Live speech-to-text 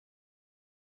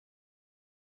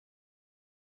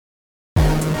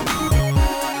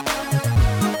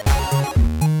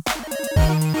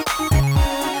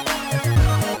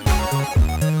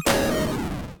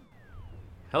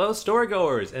Hello,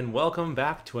 storygoers, and welcome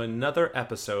back to another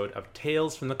episode of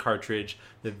Tales from the Cartridge,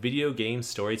 the video game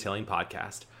storytelling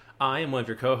podcast. I am one of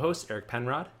your co-hosts, Eric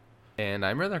Penrod. And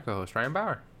I'm your other co-host, Ryan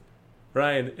Bauer.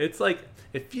 Ryan, it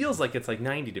feels like it's like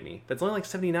 90 to me, but it's only like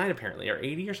 79 apparently, or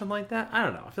 80 or something like that. I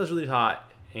don't know. It feels really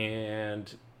hot, and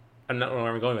I'm not know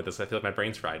where I'm going with this. I feel like my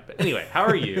brain's fried. But anyway, how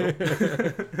are you?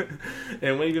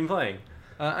 And what have you been playing?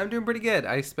 I'm doing pretty good.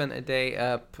 I spent a day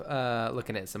up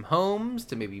looking at some homes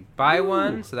to maybe buy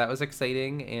one, so that was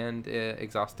exciting and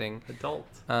exhausting. Adult,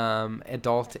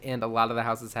 and a lot of the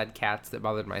houses had cats that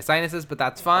bothered my sinuses, but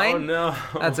that's fine. Oh no,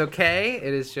 that's okay.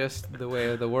 It is just the way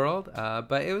of the world.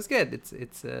 But it was good.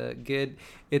 It's a good.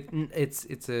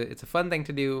 It's a fun thing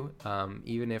to do,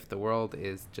 even if the world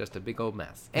is just a big old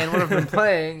mess. And what I've been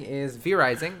playing is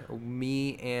V-Rising.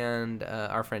 Me and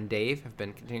our friend Dave have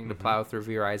been continuing to plow through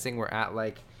V-Rising. We're at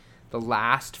like the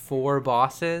last 4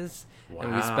 bosses,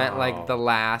 and we spent like the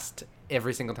last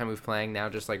every single time we've playing now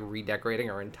just like redecorating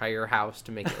our entire house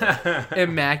to make it like,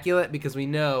 immaculate, because we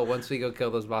know once we go kill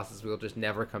those bosses we'll just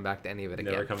never come back to any of it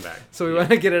again. Never come back. So we want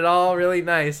to get it all really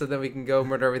nice so that we can go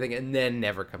murder everything and then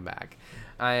never come back.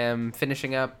 I am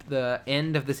finishing up the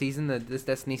end of the season. This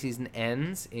Destiny season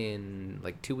ends in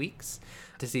like 2 weeks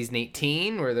to season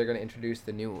 18, where they're going to introduce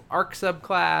the new Arc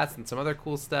subclass and some other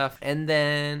cool stuff. And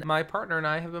then my partner and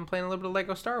I have been playing a little bit of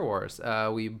Lego Star Wars.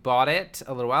 We bought it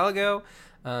a little while ago.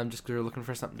 Just because we were looking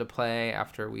for something to play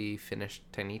after we finished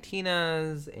Tiny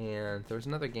Tina's, and there was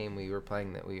another game we were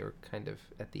playing that we were kind of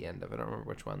at the end of. I don't remember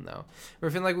which one, though. We were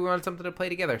feeling like we wanted something to play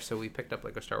together, so we picked up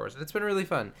Lego Star Wars, and it's been really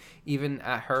fun. Even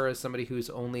at her, as somebody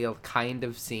who's only kind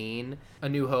of seen A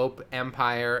New Hope,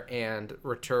 Empire, and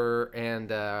Return,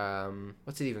 and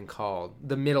what's it even called?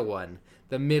 The middle one.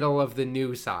 The middle of the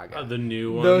new saga. The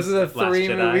new ones. Those are the Last 3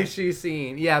 Jedi? movies she's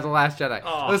seen. Yeah, The Last Jedi.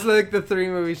 Oh, those are like the 3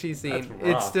 movies she's seen.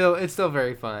 It's still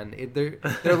very fun.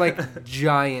 They're like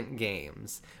giant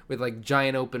games with like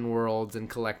giant open worlds and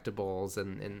collectibles,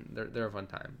 and they're a fun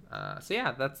time. So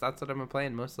yeah, that's what I've been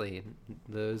playing mostly.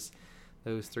 Those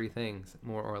 3 things,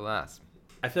 more or less.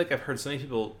 I feel like I've heard so many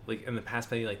people like in the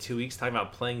past maybe like 2 weeks talking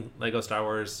about playing Lego Star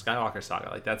Wars Skywalker Saga.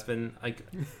 Like that's been like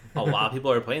a lot of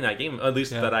people are playing that game, at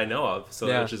least that I know of. So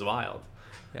which is wild.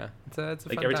 Yeah, it's a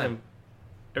like fun time.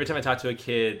 Every time I talk to a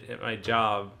kid at my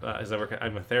job, as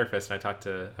I'm a therapist and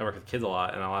I work with kids a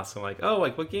lot, and I'll ask them like, oh,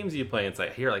 like what games do you play? And it's like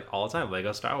I hear like all the time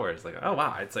Lego Star Wars. Like, oh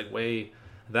wow, it's like way.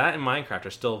 That and Minecraft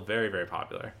are still very, very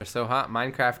popular. They're so hot.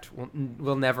 Minecraft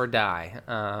will never die.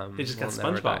 They just got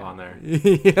SpongeBob on there.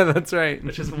 Yeah, that's right.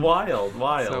 Which is wild.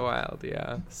 So wild,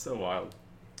 yeah. So wild.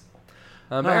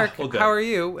 Eric, how are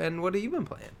you, and what have you been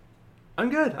playing? I'm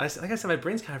good. Like I said, my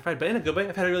brain's kind of fried, but in a good way.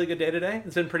 I've had a really good day today.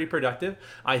 It's been pretty productive.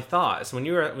 I thought, so when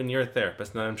you're a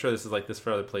therapist, and I'm sure this is like this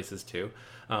for other places too,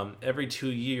 every 2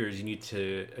 years you need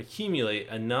to accumulate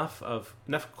enough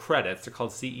credits, they're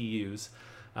called CEUs,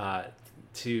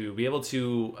 to be able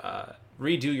to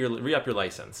re-up your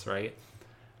license, right?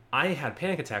 I had a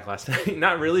panic attack last night.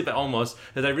 Not really, but almost,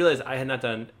 because I realized I had not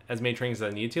done as many trainings as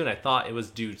I needed to, and I thought it was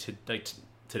due to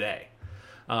today.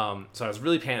 So I was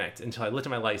really panicked until I looked at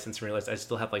my license and realized I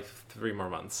still have like 3 more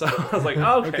months. So I was like,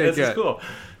 oh, okay, this is cool,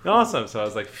 awesome. So I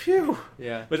was like, phew.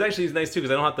 Yeah. Which actually is nice too,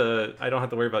 because I don't have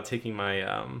to worry about taking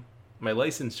my my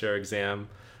licensure exam.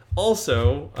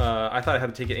 Also, I thought I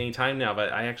had to take it any time now,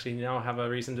 but I actually now have a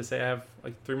reason to say I have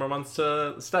like 3 more months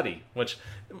to study, which,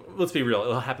 let's be real,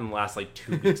 it'll happen the last like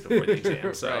 2 weeks before the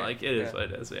exam. So right. Like it is what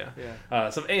it is, yeah.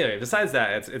 So anyway, besides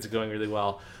that, it's going really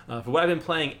well. For what I've been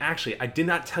playing, actually, I did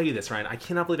not tell you this, Ryan. I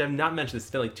cannot believe I've not mentioned this.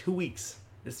 It's been like 2 weeks.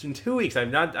 It's been 2 weeks. I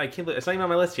can't believe it's not even on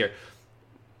my list here.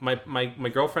 My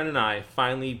girlfriend and I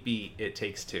finally beat It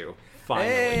Takes Two. Finally.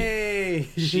 Hey!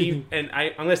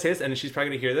 I'm going to say this, and she's probably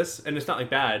going to hear this, and it's not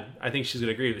like bad. I think she's going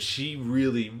to agree, but she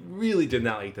really, really did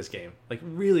not like this game. Like,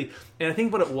 really. And I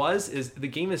think what it was is the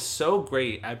game is so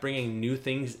great at bringing new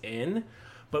things in,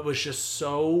 but was just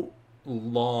so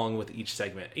long with each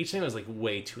segment. Each segment was, like,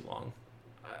 way too long.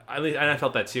 And I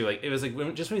felt that too. Like it was like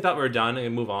just when we thought we were done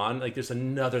and move on, like there's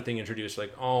another thing introduced.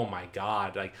 Like, oh my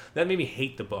god, like that made me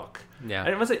hate the book. Yeah, I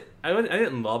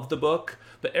didn't love the book,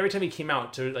 but every time he came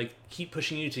out to like keep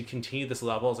pushing you to continue this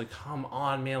level, I was like, come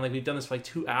on, man, like we've done this for like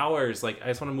 2 hours. Like I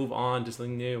just want to move on to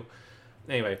something new.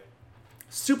 Anyway,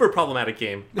 super problematic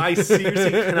game. I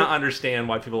seriously cannot understand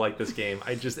why people like this game.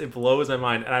 It blows my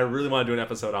mind, and I really want to do an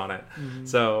episode on it. Mm-hmm.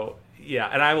 So. Yeah,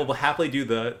 and I will happily do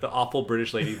the awful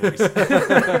British lady voice. What's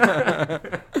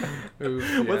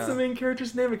the main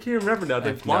character's name? I can't remember now.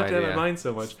 They've blocked it out of my mind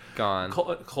so much. Gone.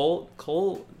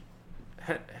 Cole.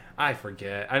 I I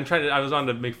forget. I was on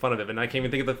to make fun of it, and I can't even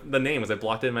think of the name as I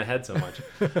blocked it in my head so much.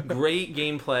 Great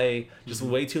gameplay, just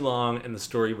way too long, and the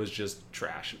story was just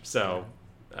trash. So,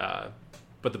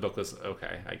 but the book was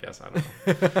okay, I guess. I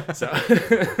don't know. So,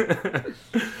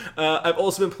 I've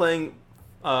also been playing,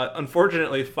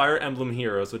 unfortunately, Fire Emblem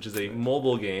Heroes, which is a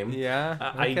mobile game.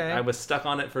 Yeah. Okay. I was stuck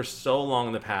on it for so long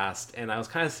in the past, and I was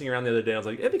kind of sitting around the other day. I was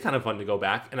like, it'd be kind of fun to go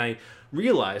back, and I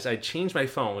realized I changed my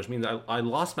phone, which means I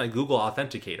lost my Google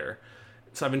Authenticator.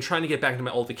 So I've been trying to get back into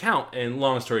my old account, and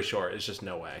long story short, it's just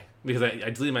no way. Because I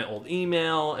deleted my old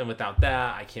email, and without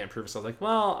that, I can't prove it. So I was like,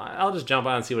 well, I'll just jump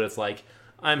on and see what it's like.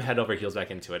 I'm head over heels back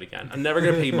into it again. I'm never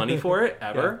going to pay money for it,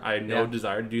 ever. Yeah. I have no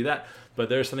desire to do that. But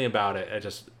there's something about it.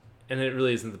 And it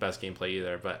really isn't the best gameplay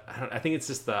either. But I think it's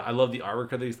just I love the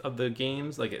artwork of the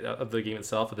games, like of the game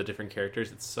itself, with the different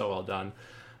characters. It's so well done.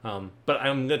 But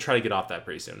I'm going to try to get off that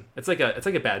pretty soon. It's like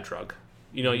a bad drug.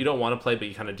 You know, you don't want to play, but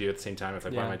you kind of do at the same time. It's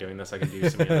like, why am I doing this? I can do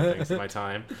so many other things with my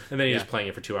time. And then you're just playing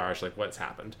it for 2 hours, like, what's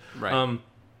happened? Right.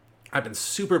 I've been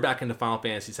super back into Final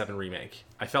Fantasy VII Remake.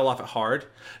 I fell off it hard.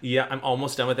 Yeah, I'm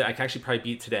almost done with it. I can actually probably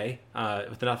beat today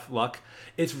with enough luck.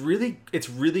 It's really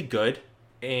good,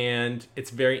 and it's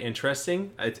very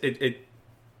interesting. I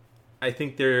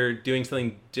think they're doing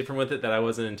something different with it that I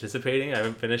wasn't anticipating. I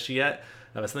haven't finished it yet.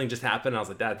 Something just happened. I was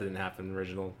like, that didn't happen in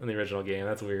the original game.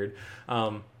 That's weird.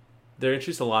 They're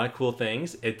introduced a lot of cool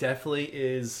things. It definitely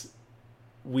is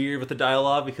weird with the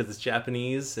dialogue because it's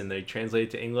Japanese and they translate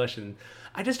it to English, and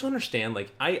I just don't understand.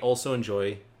 Like, I also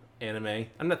enjoy anime.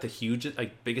 I'm not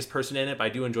the biggest person in it, but I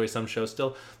do enjoy some shows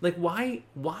still. Like, why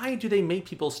do they make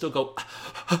people still go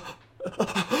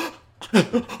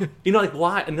you know, like,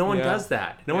 why? No one does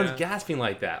that. No one's gasping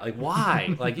like that. Like,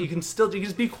 why? Like, you can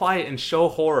just be quiet and show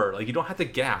horror. Like, you don't have to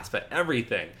gasp at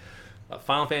everything.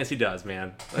 Final Fantasy does,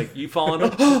 man. Like, you fall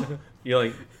into you're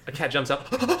like, a cat jumps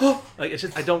up. Like, it's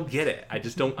just, I don't get it. I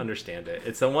just don't understand it.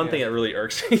 It's the one thing that really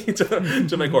irks me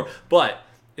to my core. But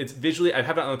it's visually, I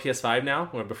have it on the PS5 now,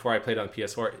 or before I played it on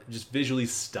PS4, just visually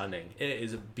stunning. It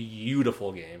is a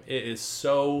beautiful game. It is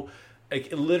so,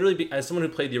 like, it literally, as someone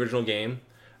who played the original game,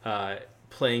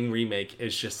 playing Remake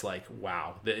is just like,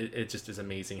 wow. It just is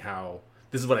amazing how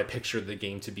this is what I pictured the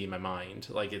game to be in my mind.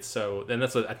 Like, it's so, and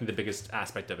that's what I think the biggest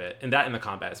aspect of it. And the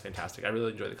combat is fantastic. I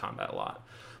really enjoy the combat a lot.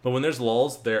 But when there's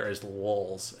lulls, there is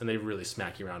lulls, and they really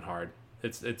smack you around hard.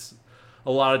 It's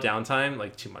a lot of downtime,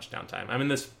 like too much downtime. I'm in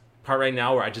this part right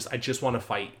now where I just want to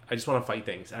fight. I just want to fight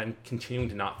things, and I'm continuing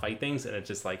to not fight things, and it's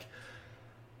just like,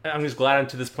 I'm just glad I'm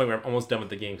to this point where I'm almost done with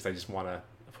the game because I just want to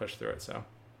push through it. So,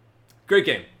 great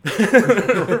game.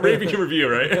 Raving review,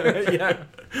 right? Yeah.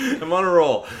 I'm on a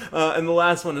roll. And the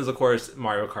last one is, of course,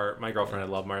 Mario Kart. My girlfriend, I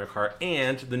love Mario Kart.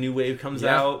 And the new wave comes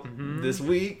out this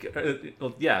week.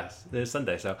 Yes, it's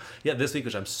Sunday. So, yeah, this week,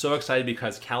 which I'm so excited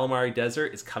because Calamari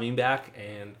Desert is coming back.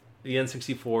 And the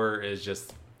N64 is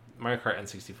just... Mario Kart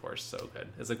N64 is so good.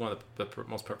 It's like one of the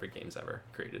most perfect games ever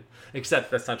created. Except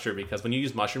that's not true because when you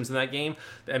use mushrooms in that game,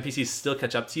 the NPCs still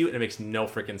catch up to you and it makes no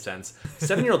freaking sense.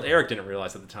 7-year-old Eric didn't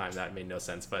realize at the time that made no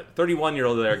sense, but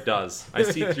 31-year-old Eric does. I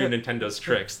see through Nintendo's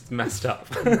tricks. It's messed up.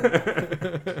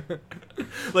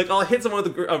 Like, I'll hit someone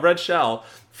with a red shell,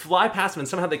 fly past them, and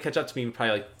somehow they catch up to me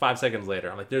probably like 5 seconds later.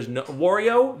 I'm like, there's no...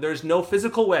 Wario, there's no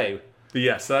physical way. But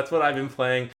yes, so that's what I've been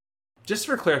playing. Just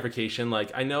for clarification,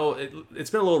 like, I know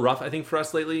it's been a little rough, I think, for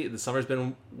us lately. The summer's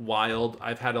been wild.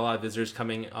 I've had a lot of visitors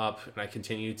coming up, and I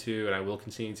continue to, and I will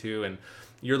continue to, and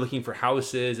you're looking for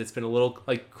houses. It's been a little,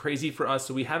 like, crazy for us,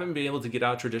 so we haven't been able to get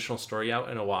our traditional story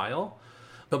out in a while.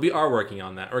 But we are working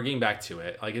on that. We're getting back to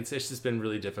it. Like, it's just been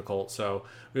really difficult. So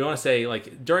we want to say,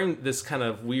 like, during this kind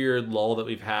of weird lull that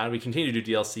we've had, we continue to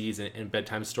do DLCs and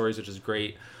bedtime stories, which is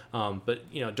great. But,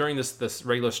 you know, during this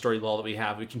regular story lull that we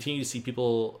have, we continue to see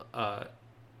people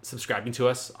subscribing to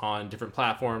us on different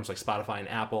platforms like Spotify and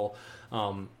Apple.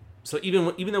 So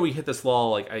even though we hit this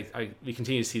lull, like, we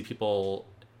continue to see people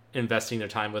investing their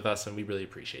time with us, and we really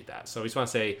appreciate that. So we just want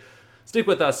to say, stick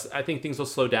with us. I think things will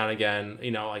slow down again.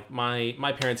 You know, like,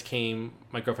 my parents came,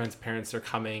 my girlfriend's parents are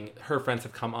coming, her friends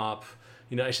have come up.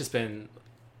 You know, it's just been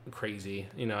crazy,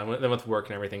 you know, and then with work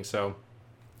and everything. So,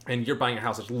 and you're buying a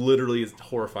house, which literally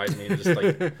horrifies me. And just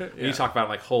like, when you talk about it, I'm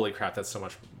like, holy crap, that's so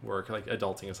much work. Like,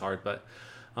 adulting is hard, but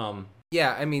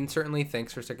yeah, I mean, certainly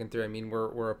thanks for sticking through. I mean,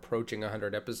 we're approaching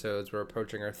 100 episodes. We're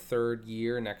approaching our 3rd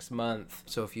year next month.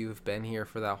 So if you've been here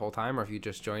for that whole time, or if you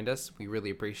just joined us, we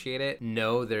really appreciate it.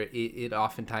 No, it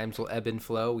oftentimes will ebb and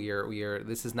flow. We are.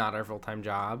 This is not our full-time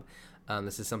job.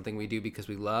 This is something we do because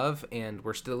we love, and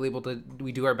we're still able to,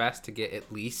 we do our best to get at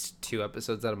least 2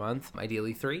 episodes out a month,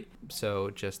 ideally 3. So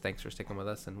just thanks for sticking with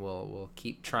us, and we'll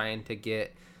keep trying to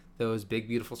get those big,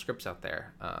 beautiful scripts out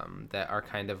there that are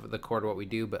kind of the core to what we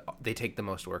do, but they take the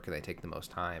most work and they take the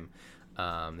most time.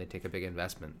 They take a big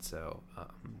investment. So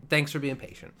thanks for being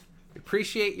patient. We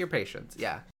appreciate your patience.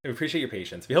 Yeah. We appreciate your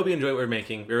patience. We hope you enjoy what we're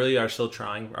making. We really are still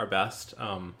trying our best.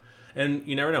 And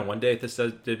you never know. One day, if this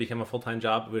did become a full-time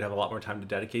job, we'd have a lot more time to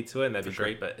dedicate to it, and that'd be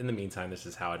great. But in the meantime, this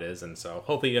is how it is. And so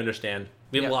hopefully you understand.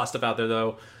 We have a lot of stuff out there,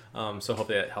 though. So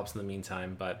hopefully that helps in the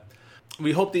meantime. But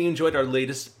we hope that you enjoyed our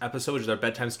latest episode, which is our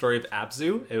bedtime story of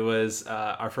Abzu. It was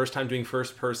our first time doing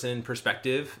first-person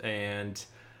perspective, and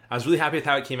I was really happy with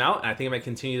how it came out. And I think I might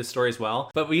continue the story as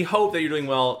well. But we hope that you're doing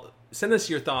well. Send us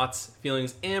your thoughts,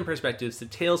 feelings, and perspectives to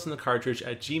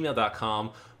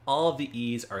talesfromthecartridge@gmail.com. All of the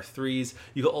E's are 3s.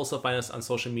 You can also find us on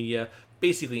social media,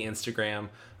 basically Instagram,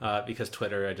 because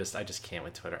Twitter, I just can't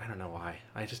with Twitter. I don't know why.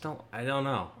 I don't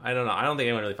know. I don't think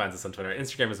anyone really finds us on Twitter.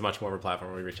 Instagram is much more of a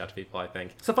platform where we reach out to people, I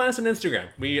think. So find us on Instagram.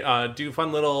 We do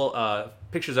fun little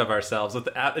pictures of ourselves with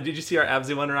the app. Did you see our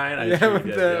Abzu one, Ryan? With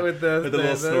the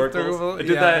little snorkels. I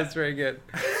did that. That's very good.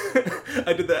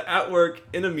 I did that at work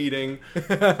in a meeting.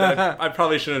 I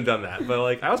probably shouldn't have done that, but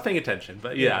like I was paying attention.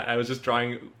 But yeah, I was just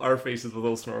drawing our faces with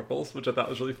little snorkels, which I thought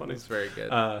was really funny. It's very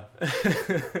good.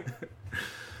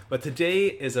 But today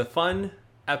is a fun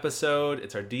episode.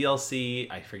 It's our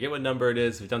DLC. I forget what number it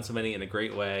is. We've done so many in a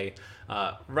great way.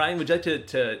 Ryan, would you like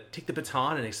to take the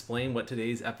baton and explain what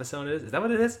today's episode is? Is that what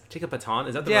it is? Take a baton?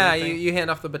 Is that the right thing? You hand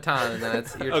off the baton and then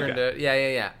it's your turn to...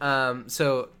 Yeah.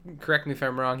 So correct me if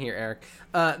I'm wrong here, Eric.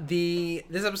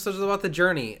 This episode is about the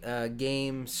journey.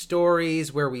 Game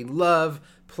stories where we love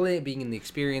being in the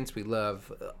experience. We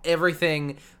love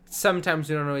everything. Sometimes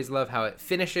we don't always love how it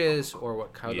finishes or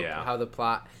how the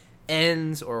plot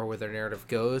ends or where their narrative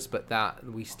goes, but that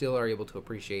we still are able to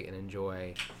appreciate and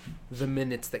enjoy the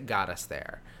minutes that got us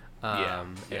there.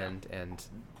 And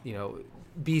you know,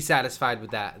 be satisfied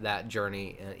with that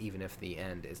journey, even if the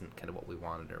end isn't kind of what we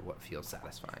wanted or what feels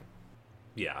satisfying.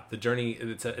 Yeah, the journey,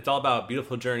 it's all about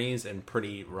beautiful journeys and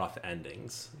pretty rough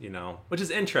endings, you know, which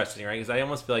is interesting, right? Because I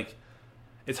almost feel like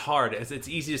it's hard. It's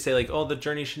easy to say like, oh, the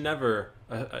journey should never,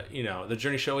 the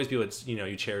journey should always be what's,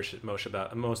 you cherish most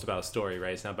about a story,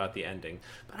 right? It's not about the ending.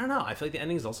 But I don't know. I feel like the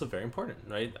ending is also very important,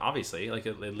 right? Obviously, like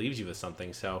it leaves you with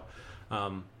something. So, I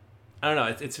don't know.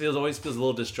 It always feels a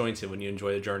little disjointed when you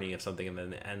enjoy the journey of something and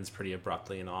then it ends pretty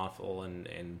abruptly and awful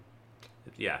and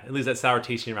yeah, it leaves that sour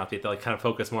taste in your mouth. You have to like kind of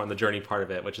focus more on the journey part of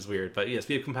it, which is weird. But yes,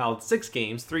 we have compiled 6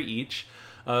 games, 3 each,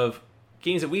 of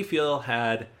games that we feel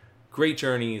had great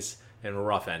journeys and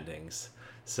rough endings.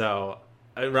 So,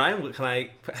 Ryan, can I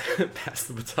pass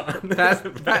the baton?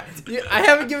 I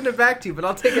haven't given it back to you, but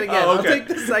I'll take it again. Oh, okay. I'll take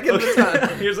the second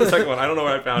baton. Here's the second one. I don't know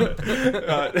where I found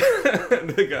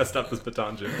it. I gotta stop this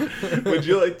baton, Jim. Would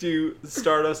you like to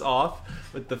start us off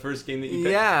with the first game that you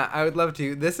picked? Yeah, I would love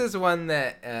to. This is one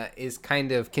that is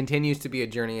kind of continues to be a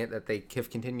journey that they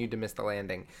have continued to miss the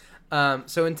landing.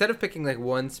 So instead of picking like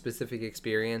one specific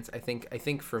experience, I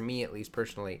think for me at least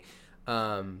personally,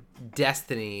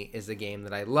 Destiny is a game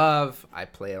that I love. I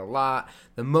play it a lot.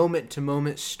 The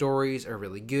moment-to-moment stories are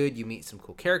really good. You meet some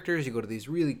cool characters. You go to these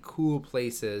really cool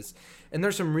places. And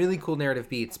there's some really cool narrative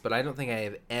beats, but I don't think I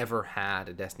have ever had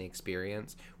a Destiny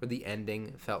experience where the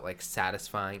ending felt like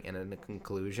satisfying and in a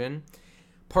conclusion.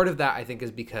 Part of that, I think,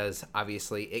 is because,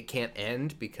 obviously, it can't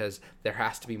end because there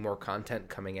has to be more content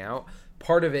coming out.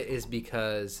 Part of it is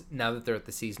because now that they're at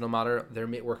the seasonal model, they're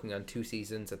working on 2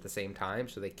 seasons at the same time,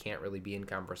 so they can't really be in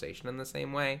conversation in the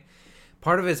same way.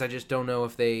 Part of it is I just don't know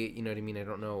if they, you know what I mean? I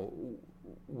don't know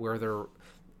where they're...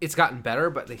 It's gotten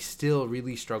better, but they still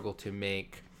really struggle to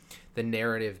make the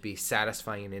narrative be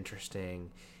satisfying and interesting,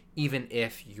 even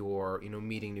if you're,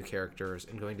 meeting new characters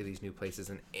and going to these new places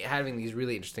and having these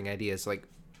really interesting ideas. Like,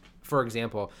 for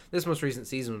example, this most recent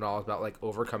season was all about like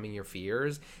overcoming your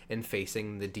fears and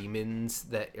facing the demons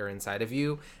that are inside of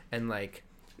you and like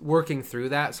working through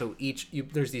that. So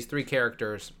there's these 3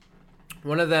 characters.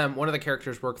 One of the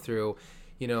characters worked through,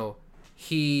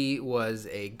 he was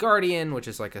a guardian, which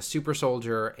is like a super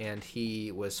soldier, and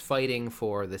he was fighting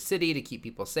for the city to keep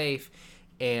people safe,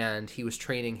 and he was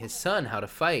training his son how to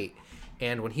fight.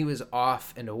 And when he was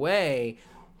off and away,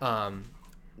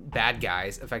 bad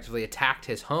guys effectively attacked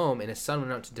his home, and his son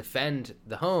went out to defend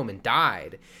the home and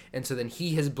died. And so then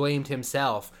he has blamed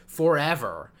himself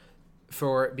forever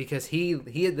because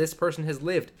this person has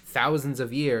lived thousands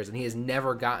of years and he has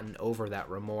never gotten over that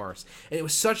remorse. And it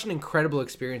was such an incredible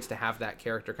experience to have that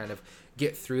character kind of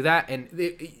get through that. And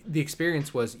the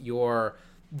experience was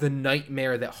the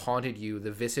nightmare that haunted you,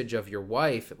 the visage of your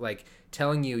wife, like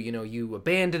telling you, you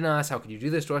abandoned us, how could you do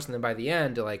this to us? And then by the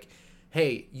end, like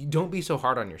hey, you don't be so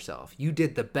hard on yourself. You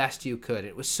did the best you could.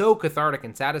 It was so cathartic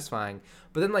and satisfying.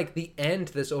 But then, like, the end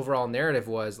to this overall narrative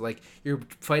was, like, you're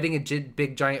fighting a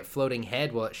big, giant floating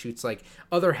head while it shoots, like,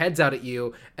 other heads out at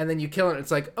you, and then you kill it, and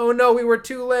it's like, oh no, we were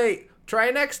too late. Try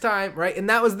next time, right? And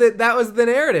that was the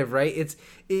narrative, right?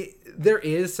 There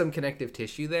is some connective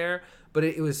tissue there, but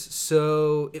it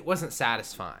wasn't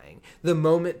satisfying. The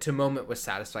moment to moment was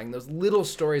satisfying. Those little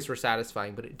stories were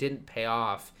satisfying, but it didn't pay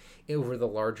off over the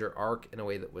larger arc in a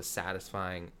way that was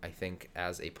satisfying, I think,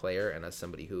 as a player and as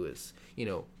somebody who is,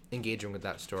 engaging with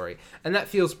that story. And that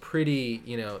feels pretty,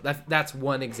 that's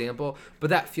one example, but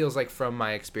that feels like, from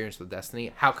my experience with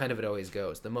Destiny, how kind of it always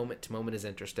goes. The moment to moment is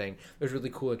interesting. There's really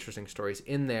cool, interesting stories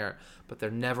in there, but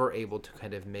they're never able to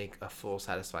kind of make a full,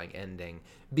 satisfying ending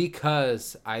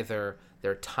because either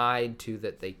they're tied to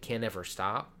that they can never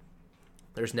stop.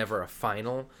 There's never a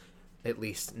final, at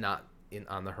least not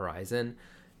on the horizon.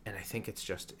 And I think it's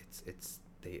just,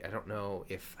 I don't know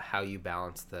how you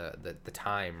balance the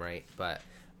time, right? But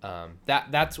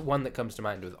that's one that comes to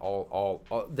mind with all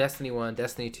Destiny 1,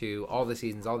 Destiny 2, all the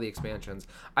seasons, all the expansions.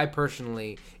 I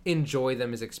personally enjoy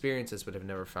them as experiences, but have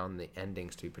never found the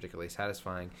endings to be particularly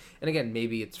satisfying. And again,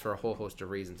 maybe it's for a whole host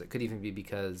of reasons. It could even be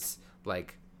because,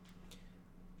 like,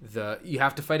 you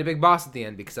have to fight a big boss at the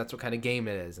end because that's what kind of game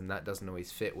it is, and that doesn't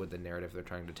always fit with the narrative they're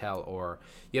trying to tell. Or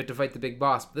you have to fight the big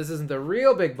boss, but this isn't the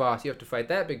real big boss. You have to fight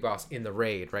that big boss in the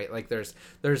raid, right? Like there's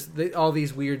all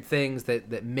these weird things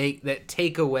that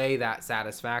take away that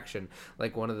satisfaction.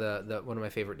 Like one of my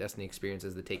favorite Destiny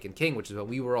experiences, the Taken King, which is when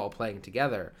we were all playing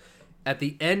together. At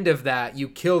the end of that, you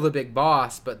kill the big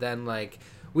boss, but then, like,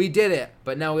 we did it,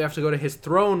 but now we have to go to his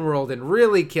throne world and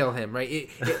really kill him, right?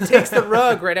 It takes the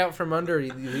rug right out from under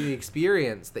the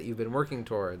experience that you've been working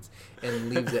towards and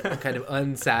leaves it kind of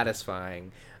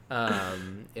unsatisfying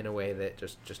in a way that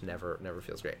just never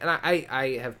feels great. And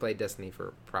I have played Destiny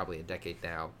for probably a decade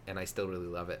now, and I still really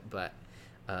love it, but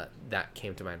that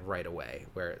came to mind right away,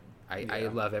 where I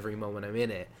love every moment I'm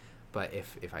in it, but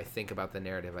if I think about the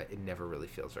narrative, it never really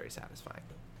feels very satisfying.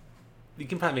 You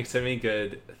can probably make so many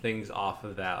good things off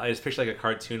of that. I just picture like a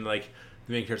cartoon, like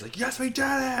the main character's like, "Yes, we did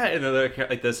it," and the other,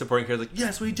 like the supporting character's like,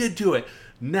 "Yes, we did do it.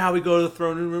 Now we go to the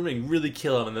throne room and really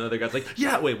kill him." And the other guy's like,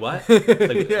 "Yeah, wait, what? Like,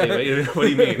 Yeah. wait, what do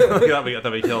you mean? I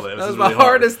thought we killed it. That was the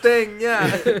hardest thing. Yeah.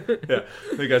 Yeah.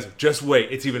 The guy's just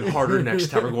wait. It's even harder next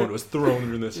time. We're going to his throne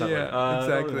room this time. Yeah, like,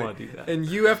 exactly. I don't really want to do that. And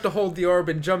you have to hold the orb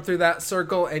and jump through that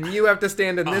circle, and you have to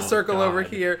stand in this circle over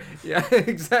here. Yeah,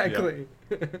 exactly. Yep.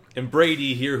 And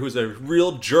Brady here, who's a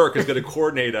real jerk, is going to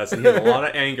coordinate us, and he has a lot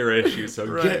of anger issues.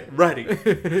 So get ready.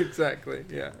 Exactly.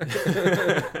 Yeah.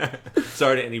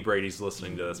 Sorry to any Brady's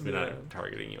listening to this. We're not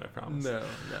targeting you, I promise. No.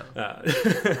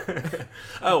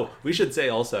 Oh, we should say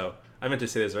also, I meant to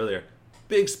say this earlier,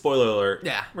 big spoiler alert.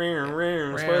 Yeah.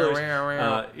 Spoilers.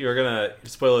 You're going to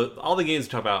spoil all the games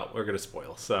we talk about, we're going to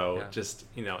spoil. So just,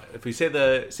 if we say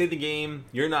the game,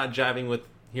 you're not jiving with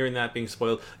hearing that being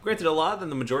spoiled. Granted, a lot of them,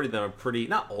 the majority of them are pretty,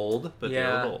 not old, but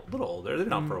they're a little older. They've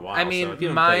been out for a while. I mean, so if you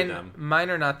haven't played them, mine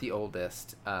are not the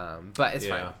oldest, but it's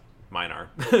fine. Mine are.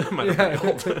 Mine are pretty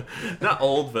old. Not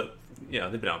old, but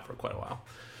they've been out for quite a while.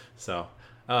 So,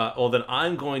 well, then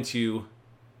I'm going to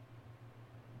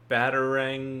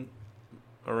batarang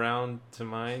around to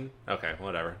mine. Okay,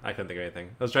 whatever. I couldn't think of anything.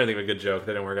 I was trying to think of a good joke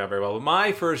that didn't work out very well. But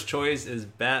my first choice is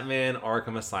Batman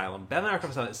Arkham Asylum. Batman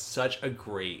Arkham Asylum is such a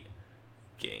great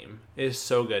game. It is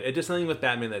so good. It does something with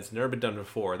Batman that's never been done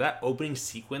before. That opening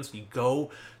sequence, you go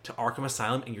to Arkham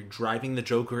Asylum and you're driving the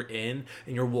Joker in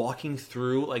and you're walking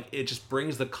through, like, it just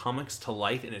brings the comics to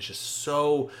life, and it's just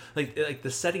so like the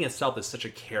setting itself is such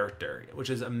a character, which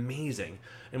is amazing.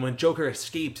 And when Joker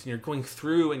escapes and you're going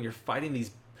through and you're fighting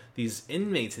these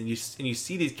inmates, and you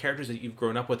see these characters that you've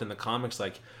grown up with in the comics,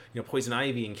 like Poison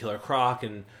Ivy and Killer Croc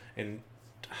and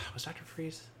was Dr.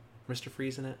 Freeze, Mr.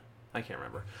 Freeze in it? I can't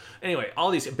remember. Anyway,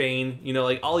 all these Bane,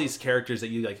 like all these characters that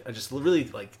you like just really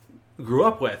like grew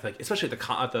up with, like especially the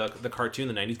cartoon,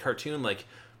 the 90s cartoon, like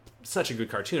such a good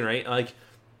cartoon, right? Like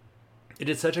it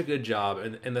did such a good job,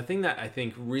 and the thing that I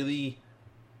think really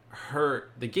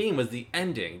hurt the game was the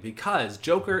ending, because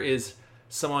Joker is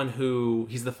someone who,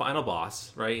 he's the final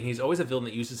boss, right? And he's always a villain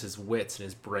that uses his wits and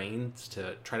his brains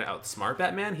to try to outsmart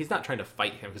Batman. He's not trying to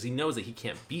fight him because he knows that he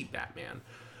can't beat Batman,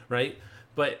 right?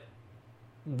 But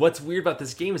what's weird about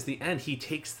this game is the end, he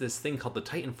takes this thing called the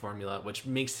Titan formula, which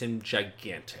makes him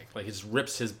gigantic. Like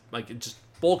it just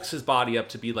bulks his body up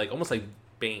to be like almost like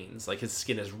Bane's. Like his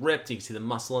skin is ripped, you can see the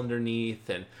muscle underneath,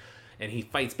 and he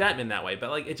fights Batman that way.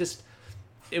 But like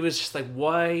it was just like,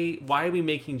 why are we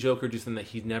making Joker do something that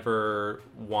he never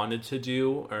wanted to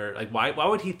do? Or like, why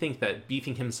would he think that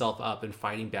beefing himself up and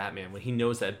fighting Batman when he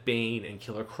knows that Bane and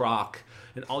Killer Croc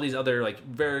and all these other like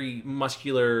very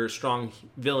muscular, strong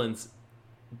villains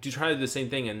do try to do the same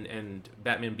thing, and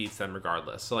Batman beats them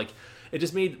regardless. So like, it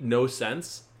just made no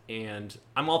sense. And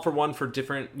I'm all for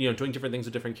different, doing different things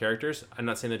with different characters. I'm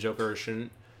not saying the Joker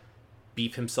shouldn't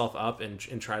beef himself up and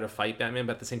try to fight Batman,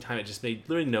 but at the same time, it just made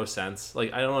literally no sense.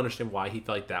 Like, I don't understand why he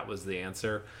felt like that was the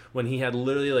answer when he had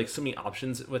literally like so many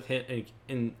options with him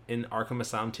in Arkham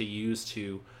Asylum to use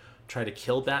to try to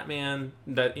kill Batman.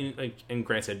 And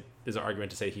granted, there's an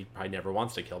argument to say he probably never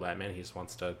wants to kill Batman. He just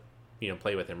wants to,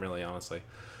 play with him, really, honestly.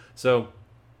 So,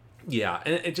 yeah,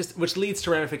 and it just, which leads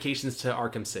to ramifications to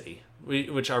Arkham City,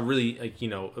 which are really like,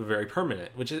 very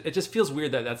permanent. Which it just feels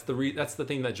weird that that's the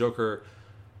thing that Joker.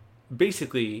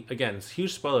 Basically, again,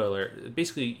 huge spoiler alert.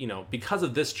 Basically, because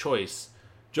of this choice,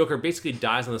 Joker basically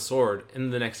dies on the sword in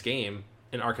the next game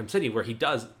in Arkham City, where he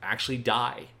does actually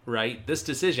die. Right? This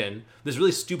decision, this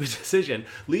really stupid decision,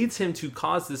 leads him to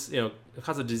cause this,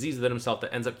 cause a disease within himself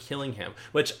that ends up killing him.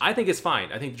 Which I think is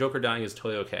fine. I think Joker dying is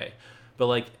totally okay. But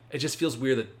like, it just feels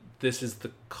weird that this is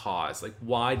the cause. Like,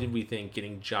 why did we think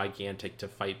getting gigantic to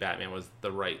fight Batman was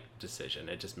the right decision?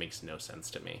 It just makes no sense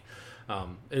to me.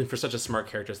 And for such a smart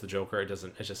character as the Joker, it's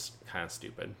just kind of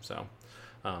stupid. So,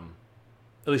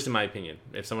 at least in my opinion.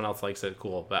 If someone else likes it,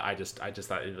 cool. But I just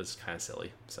thought it was kind of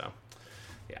silly. So,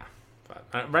 yeah.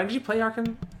 But Ryan, did you play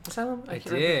Arkham Asylum? I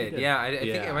did. Yeah, I think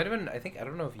it might have been. I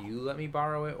don't know if you let me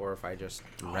borrow it or if I just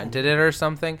rented it or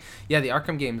something. Yeah, the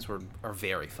Arkham games are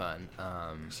very fun.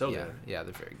 Good. Yeah,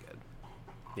 they're very good.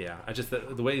 Yeah, I just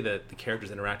the way that the characters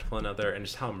interact with one another and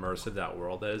just how immersive that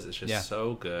world is just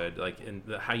so good. Like, in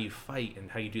how you fight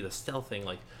and how you do the stealth thing.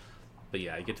 Like, but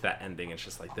yeah, you get to that ending, it's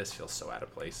just like, this feels so out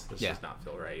of place. This does not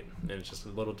feel right, and it's just a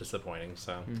little disappointing.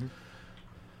 So,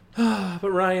 but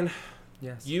Ryan,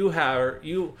 yes,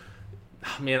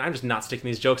 man, I'm just not sticking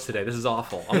these jokes today. This is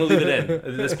awful. I'm gonna leave it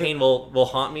in. This pain will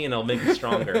haunt me, and it'll make me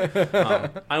stronger.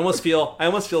 I almost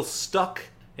feel stuck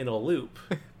in a loop.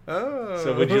 Oh.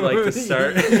 So would you like to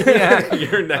start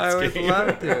your next game? I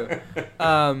would love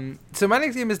to. So my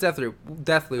next game is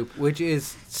Deathloop, which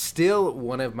is still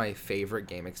one of my favorite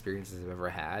game experiences I've ever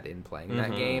had in playing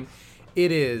that game.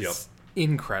 It is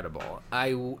incredible.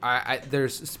 I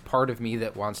there's part of me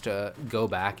that wants to go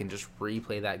back and just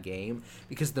replay that game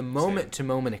because the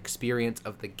moment-to-moment experience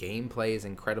of the gameplay is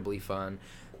incredibly fun.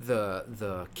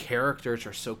 The characters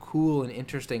are so cool and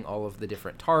interesting, all of the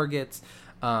different targets.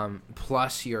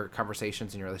 Plus your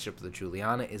conversations and your relationship with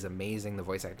Juliana is amazing. The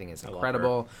voice acting is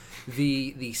incredible.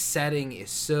 The setting is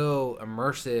so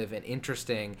immersive and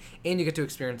interesting, and you get to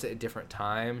experience it at different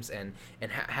times and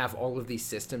have all of these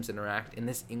systems interact in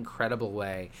this incredible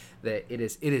way that it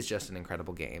is just an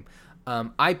incredible game.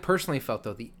 I personally felt,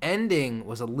 though, the ending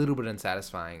was a little bit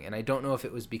unsatisfying, and I don't know if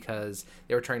it was because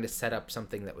they were trying to set up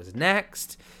something that was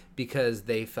next, because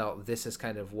they felt this is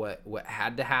kind of what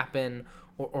had to happen,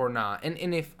 or not.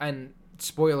 And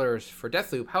spoilers for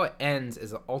Deathloop, how it ends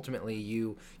is ultimately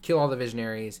you kill all the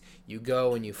Visionaries, you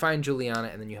go and you find Juliana,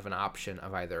 and then you have an option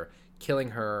of either killing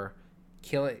her,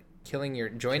 joining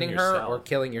her, or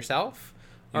killing yourself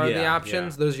are the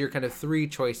options. Those are your kind of three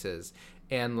choices.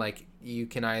 And, like, you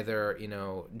can either,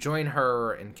 join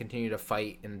her and continue to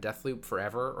fight in Deathloop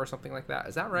forever or something like that.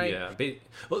 Is that right? Yeah.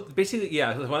 Well, basically,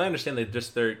 yeah. When I understand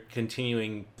they're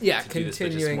continuing to do this,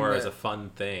 but just more as a fun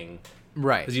thing.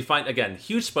 Right. Because you find, again,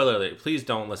 huge spoiler alert. Please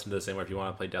don't listen to this anymore if you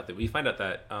want to play Deathloop. We find out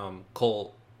that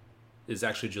Cole is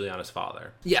actually Juliana's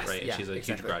father. Yes. Right? Yeah, and she's a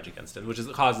exactly. huge grudge against him, which is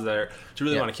the causes her to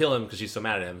really want to kill him because she's so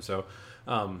mad at him. So,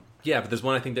 but there's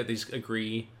one I think that they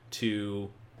agree to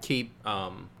keep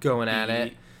going at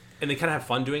it. And they kind of have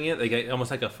fun doing it. They get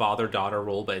almost like a father-daughter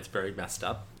role, but it's very messed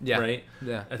up. Yeah. Right?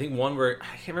 Yeah. I think one where...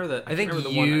 I can't remember the... I think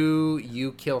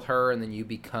you kill her and then you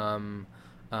become...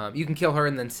 you can kill her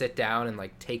and then sit down and,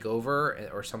 like, take over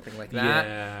or something like that.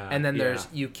 Yeah. And then there's...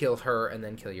 You kill her and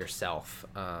then kill yourself.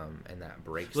 And that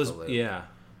breaks the loop. Yeah.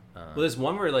 Well, there's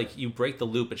one where, like, you break the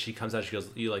loop, but she comes out, she goes,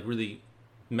 you, like, really...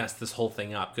 messed this whole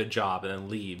thing up, good job, and then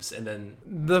leaves. And then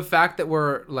the fact that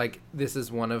we're like, this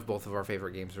is one of both of our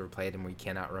favorite games we've played and we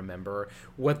cannot remember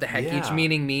what the heck each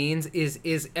meaning means is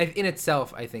in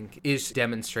itself, I think, is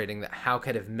demonstrating that how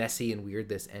kind of messy and weird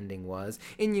this ending was.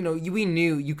 And you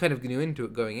kind of knew into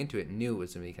it going into it, knew it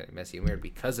was going to be kind of messy and weird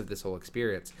because of this whole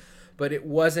experience, but it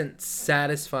wasn't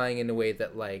satisfying in a way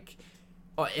that, like,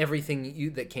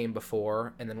 everything that came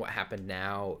before and then what happened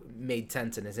now made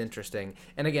sense and is interesting.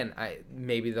 And again,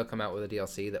 maybe they'll come out with a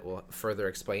DLC that will further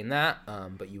explain that,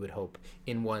 but you would hope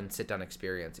in one sit-down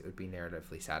experience it would be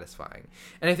narratively satisfying.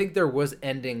 And I think there was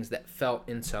endings that felt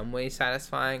in some ways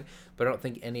satisfying, but I don't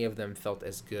think any of them felt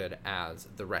as good as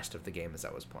the rest of the game as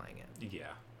I was playing it.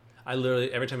 Yeah. I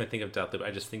literally, every time I think of Deathloop, I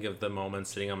just think of the moment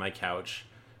sitting on my couch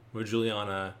where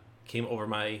Juliana came over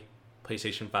my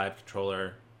PlayStation 5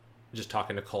 controller just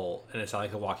talking to Cole, and it sounded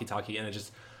like a walkie-talkie, and it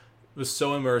just was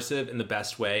so immersive in the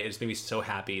best way. It just made me so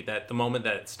happy that the moment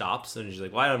that it stops, and she's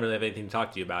like, well, I don't really have anything to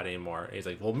talk to you about anymore. And he's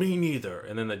like, well, me neither.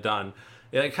 And then they're done.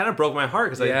 It kind of broke my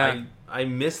heart, because I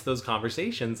missed those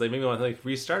conversations. They made me want to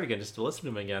restart again just to listen to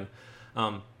him again.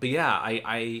 But yeah,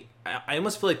 I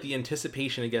almost feel like the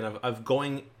anticipation again of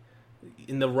going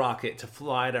in the rocket to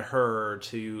fly to her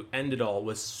to end it all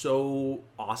was so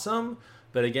awesome.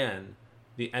 But again,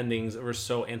 the endings were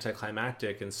so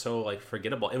anticlimactic and so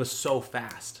forgettable. It was so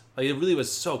fast. It really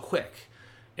was so quick.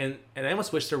 And I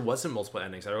almost wish there wasn't multiple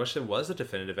endings. I wish there was a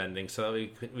definitive ending so that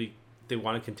they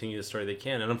want to continue the story they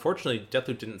can. And unfortunately,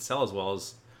 Deathloop didn't sell as well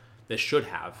as they should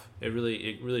have. It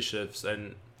really should have.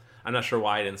 And I'm not sure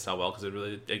why it didn't sell well, because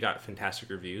it got fantastic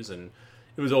reviews, and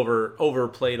it was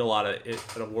overplayed a lot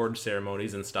at award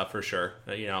ceremonies and stuff for sure.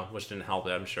 Which didn't help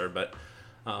it, I'm sure. But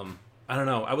I don't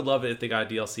know. I would love it if they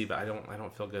got a DLC, but I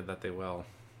don't feel good that they will,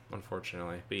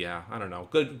 unfortunately. But yeah, I don't know.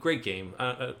 Great game.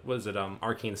 Was it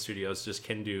Arcane Studios just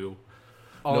can do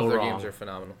all no of their wrong. Games are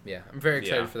phenomenal. Yeah, I'm very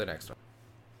excited for the next one.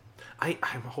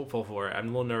 I'm hopeful for it. I'm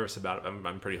a little nervous about it.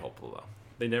 I'm pretty hopeful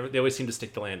though. They always seem to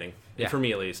stick the landing. Yeah. For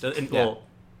me at least. And well,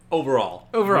 overall.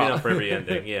 Maybe not for every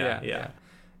ending. Yeah.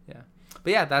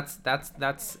 But yeah,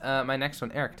 that's my next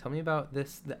one. Eric, tell me about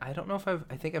this. I don't know if I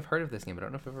think I've heard of this game, but I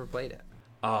don't know if I've ever played it.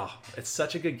 Oh, it's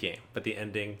such a good game, but the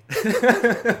ending...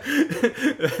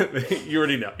 You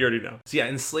already know. So yeah,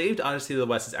 Enslaved Odyssey of the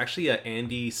West is actually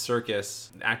Andy Serkis,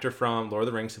 actor from Lord of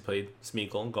the Rings who played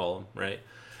Smeagol and Gollum, right?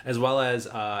 As well as,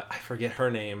 I forget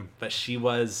her name, but she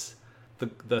was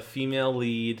the female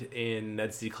lead in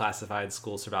Ned's Declassified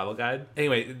School Survival Guide.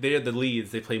 Anyway, they're the leads.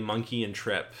 They play Monkey and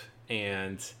Trip.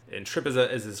 And Trip is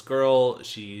this girl.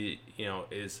 She,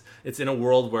 it's in a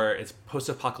world where it's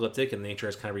post-apocalyptic and nature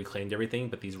has kind of reclaimed everything,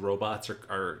 but these robots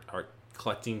are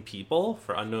collecting people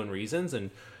for unknown reasons, and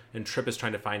Trip is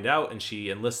trying to find out, and she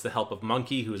enlists the help of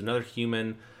Monkey, who's another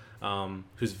human,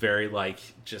 who's very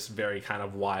just very kind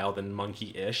of wild and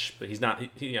monkey-ish, but he's not,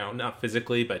 not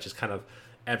physically, but just kind of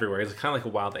everywhere. He's kind of like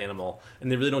a wild animal,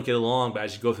 and they really don't get along, but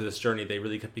as you go through this journey, they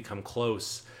really become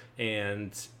close,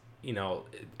 and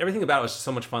everything about it was just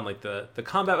so much fun. The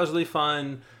combat was really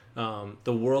fun.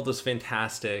 The world was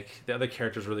fantastic. The other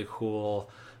characters were really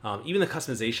cool. Even the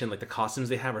customization, the costumes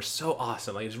they have are so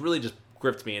awesome. It's really just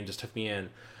gripped me and just took me in.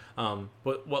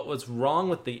 But what was wrong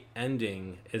with the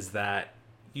ending is that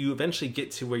you eventually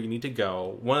get to where you need to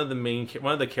go. One of the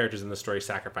characters in the story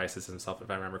sacrifices himself,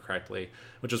 if I remember correctly,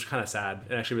 which was kind of sad.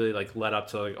 It actually really led up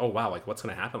to oh wow, what's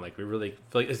going to happen? We really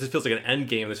feel this feels like an end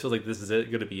game. This feels like this is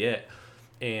going to be it.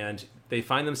 And they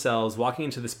find themselves walking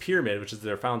into this pyramid, which is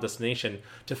their final destination,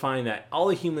 to find that all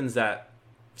the humans that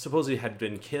supposedly had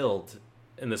been killed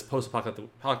in this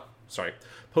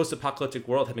post-apocalyptic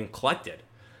world have been collected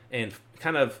and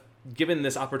kind of given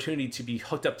this opportunity to be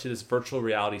hooked up to this virtual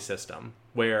reality system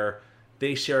where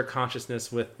they share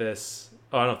consciousness with this...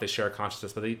 Oh, I don't know if they share a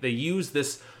consciousness, but they use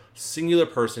this singular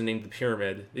person named the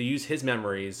Pyramid. They use his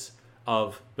memories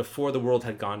of before the world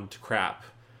had gone to crap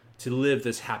to live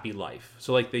this happy life.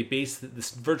 So they base this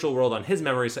virtual world on his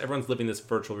memories, so everyone's living this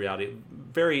virtual reality,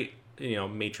 very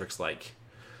Matrix-like.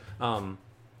 And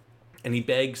he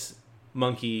begs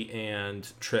Monkey and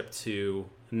Trip to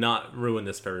not ruin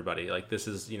this for everybody. This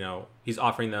is, he's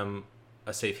offering them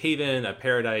a safe haven, a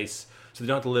paradise, so they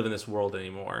don't have to live in this world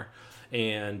anymore.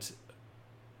 And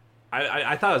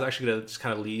I thought I was actually going to just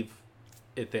kind of leave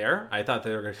it there. I thought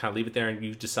they were going to kind of leave it there and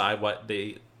you decide what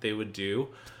they would do.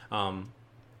 But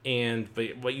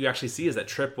what you actually see is that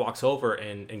Trip walks over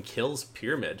and kills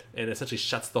Pyramid and essentially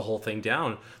shuts the whole thing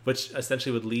down, which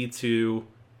essentially would lead to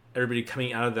everybody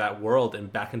coming out of that world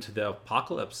and back into the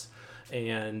apocalypse.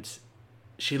 And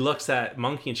she looks at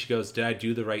Monkey and she goes, did I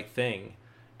do the right thing?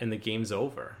 And the game's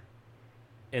over.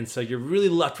 And so you're really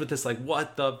left with this,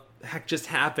 what the heck just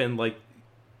happened?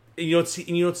 You don't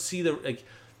see the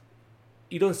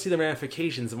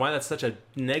ramifications, and why that's such a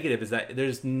negative is that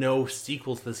there's no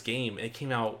sequel to this game. It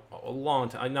came out not a long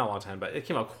time, but it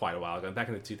came out quite a while ago, back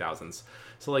in the 2000s.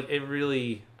 So it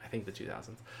really, I think the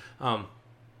 2000s.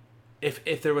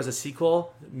 If there was a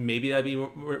sequel, maybe that'd be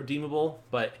redeemable,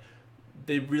 but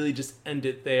they really just end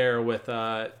it there with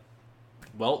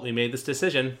well, we made this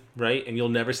decision, right? And you'll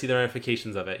never see the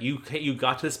ramifications of it. You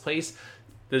got to this place,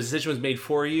 the decision was made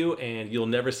for you, and you'll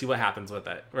never see what happens with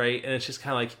it, right? And it's just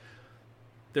kind of like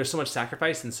there's so much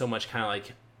sacrifice and so much kind of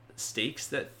like stakes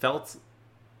that felt,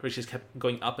 which just kept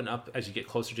going up and up as you get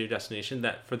closer to your destination,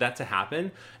 that for that to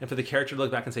happen and for the character to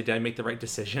look back and say, did I make the right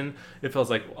decision? It feels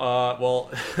like,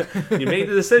 well, you made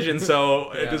the decision,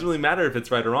 so it doesn't really matter if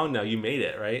it's right or wrong now. You made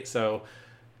it, right? So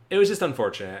it was just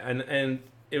unfortunate. And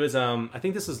it was, I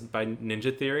think this was by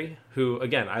Ninja Theory, who,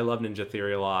 again, I love Ninja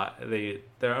Theory a lot.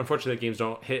 They're unfortunately, games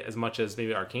don't hit as much as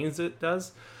maybe Arcane's it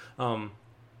does.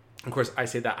 Of course, I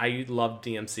say that I love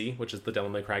DMC, which is the Devil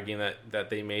May Cry game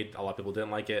that they made. A lot of people didn't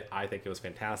like it. I think it was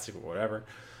fantastic or whatever.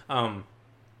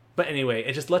 But anyway,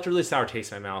 it just left a really sour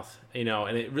taste in my mouth,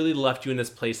 and it really left you in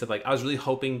this place of like, I was really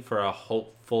hoping for a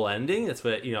hopeful ending. That's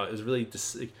what, it was really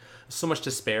just so much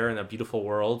despair in a beautiful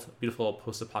world, beautiful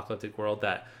post-apocalyptic world,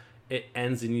 that it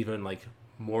ends in even like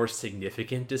more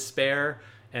significant despair.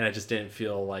 And I just didn't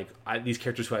feel like these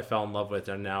characters who I fell in love with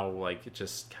are now like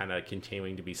just kind of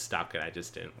continuing to be stuck, and I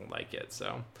just didn't like it.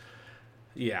 So,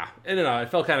 yeah, I don't know.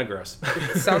 It felt kind of gross.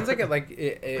 It sounds like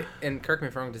it and correct me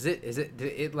if I'm wrong. Did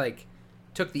it like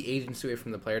took the agency away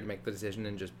from the player to make the decision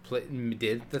and just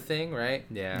did the thing, right?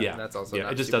 Yeah. That's also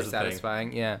not it just super does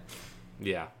satisfying. Yeah.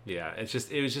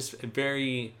 It was just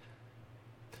very,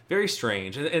 very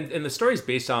strange, and the story is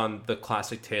based on the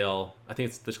classic tale. I think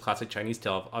it's the classic Chinese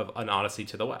tale of An Odyssey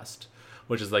to the West,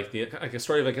 which is like a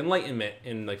story of like enlightenment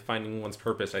and like finding one's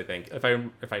purpose. I think if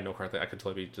I know correctly, I could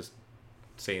totally be just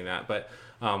saying that, but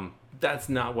that's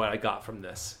not what I got from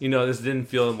this. This didn't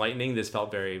feel enlightening. This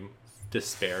felt very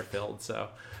despair filled. So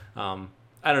I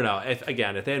don't know. If they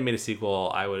had made a sequel,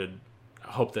 I would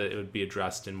hope that it would be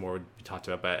addressed and more would be talked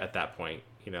about. But at that point,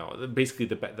 basically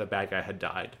the bad guy had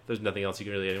died. There's nothing else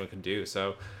anyone can do.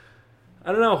 So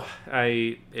I don't know.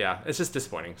 It's just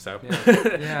disappointing. So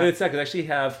and it's sad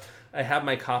because I have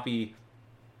my copy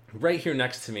right here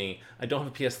next to me. I don't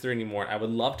have a PS3 anymore. I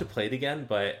would love to play it again,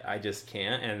 but I just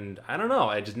can't. And I don't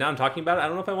know. Now I'm talking about it. I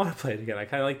don't know if I want to play it again. I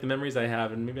kind of like the memories I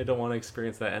have, and maybe I don't want to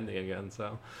experience that ending again.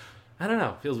 So I don't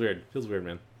know. Feels weird,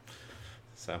 man.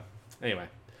 So anyway,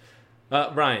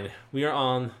 Ryan, we are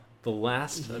on the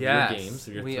last of your games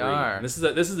of your we three. are. And this is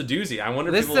a doozy. I wonder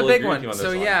if this people is a will big agree one. with you on this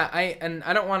So one.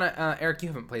 I don't want to. Eric, you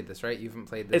haven't played this, right? You haven't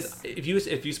played this. If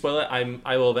you spoil it,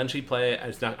 I will eventually play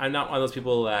it. I'm not one of those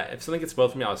people that if something gets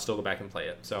spoiled for me, I'll still go back and play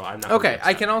it. So I'm not. Okay,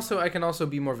 I can also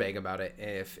be more vague about it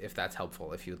if that's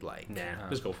helpful, if you'd like. Nah,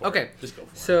 just go for it. Okay, just go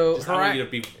for so it. So I want you to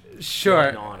be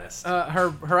sure honest.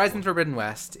 Horizon Forbidden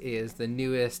West is the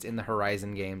newest in the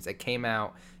Horizon games. It came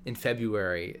out in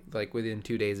February, like within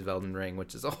 2 days of Elden Ring,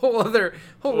 which is a whole other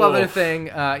thing.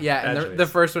 And the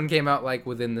first one came out like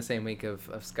within the same week of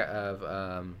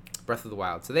Breath of the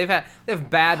Wild. So they have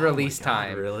bad release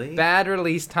time. Really? Bad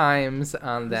release times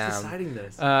on them. Who's deciding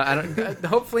this? I don't.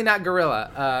 Hopefully not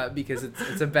Guerrilla, because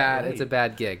it's a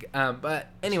bad gig. But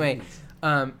anyway. Jeez.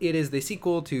 It is the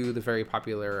sequel to the very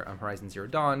popular Horizon Zero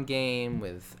Dawn game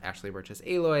with Ashley Burch as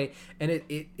Aloy, and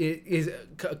it is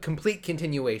a complete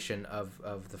continuation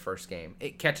of the first game.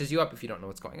 It catches you up if you don't know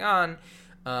what's going on,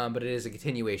 but it is a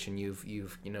continuation.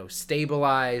 You've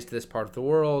stabilized this part of the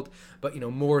world, but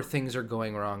more things are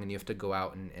going wrong, and you have to go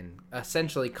out and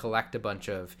essentially collect a bunch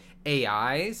of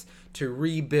AIs to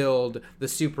rebuild the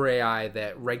super AI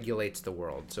that regulates the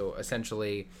world. So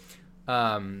essentially.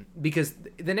 Because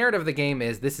the narrative of the game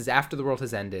is this is after the world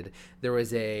has ended. There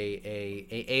was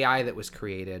a AI that was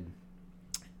created,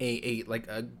 a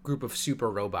group of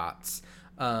super robots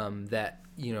that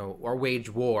are wage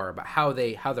war. But how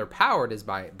they're powered is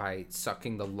by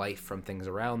sucking the life from things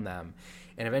around them,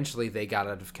 and eventually they got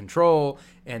out of control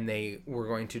and they were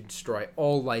going to destroy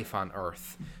all life on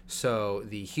Earth. So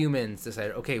the humans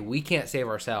decided, okay, we can't save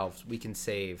ourselves. We can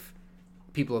save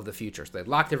people of the future. So they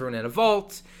locked everyone in a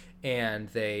vault. And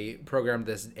they programmed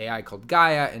this AI called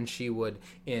Gaia, and she would,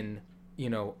 in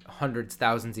hundreds,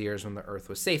 thousands of years when the Earth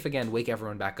was safe again, wake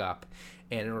everyone back up.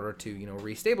 And in order to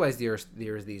restabilize the Earth,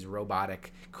 there's these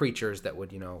robotic creatures that would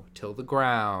till the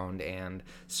ground and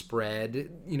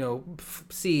spread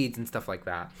seeds and stuff like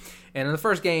that. And in the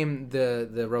first game,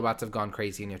 the robots have gone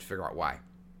crazy, and you have to figure out why.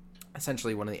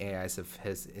 Essentially, one of the AIs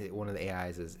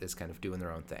is kind of doing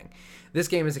their own thing. This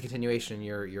game is a continuation.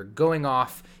 You're going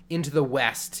off into the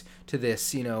West to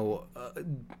this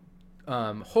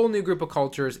whole new group of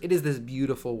cultures. It is this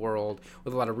beautiful world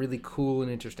with a lot of really cool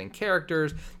and interesting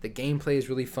characters. The gameplay is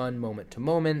really fun moment to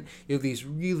moment. You have these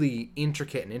really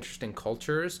intricate and interesting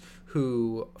cultures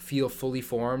who feel fully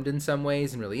formed in some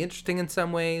ways and really interesting in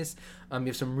some ways. You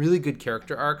have some really good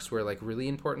character arcs where like really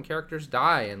important characters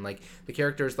die, and like the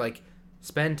characters like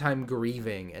spend time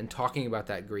grieving and talking about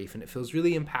that grief, and it feels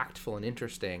really impactful and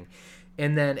interesting.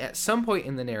 And then at some point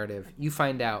in the narrative, you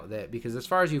find out that, because as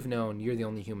far as you've known, you're the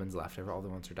only humans left, all the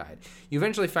ones who died. You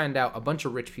eventually find out a bunch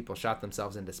of rich people shot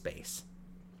themselves into space.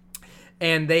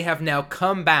 And they have now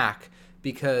come back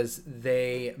because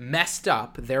they messed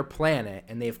up their planet,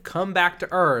 and they've come back to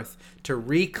Earth to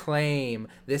reclaim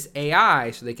this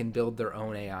AI so they can build their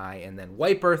own AI and then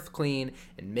wipe Earth clean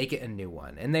and make it a new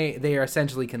one. And they are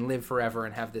essentially can live forever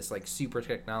and have this like super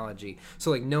technology,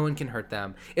 so like no one can hurt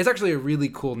them. It's actually a really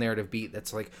cool narrative beat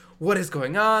that's like, what is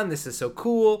going on? This is so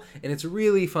cool, and it's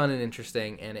really fun and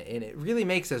interesting, and it really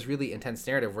makes this really intense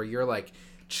narrative where you're like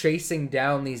chasing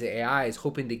down these AIs,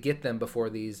 hoping to get them before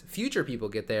these future people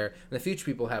get there. And the future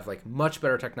people have like much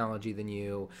better technology than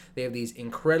you. They have these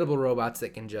incredible robots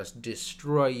that can just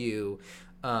destroy you.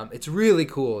 It's really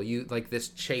cool. You like this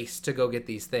chase to go get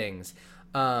these things.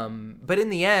 But in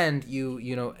the end,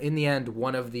 in the end,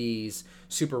 one of these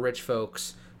super rich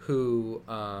folks who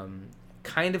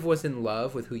kind of was in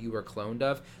love with who you were cloned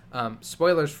of.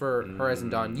 Spoilers for Horizon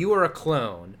Dawn. You are a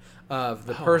clone of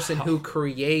the person who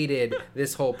created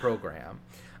this whole program.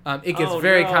 It gets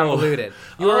very convoluted.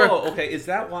 Okay. Is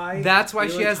that why? That's why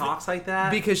she talks like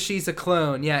that. Because she's a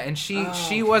clone, yeah, and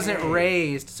she wasn't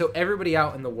raised. So everybody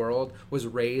out in the world was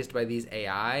raised by these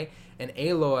AI, and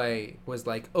Aloy was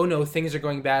like, "Oh no, things are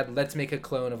going bad. Let's make a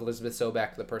clone of Elizabeth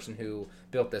Sobek, the person who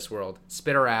built this world.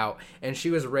 Spit her out." And she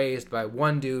was raised by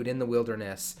one dude in the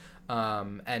wilderness.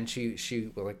 And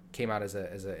she came out as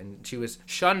and she was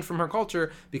shunned from her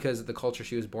culture because the culture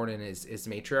she was born in is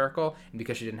matriarchal, and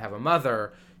because she didn't have a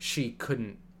mother, she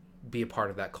couldn't be a part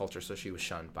of that culture, so she was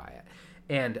shunned by it.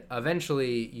 And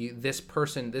eventually, this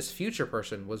future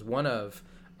person, was one of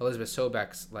Elizabeth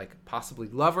Sobek's like possibly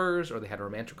lovers, or they had a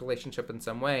romantic relationship in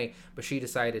some way, but she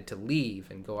decided to leave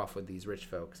and go off with these rich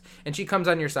folks. And she comes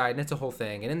on your side, and it's a whole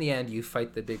thing. And in the end, you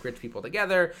fight the big rich people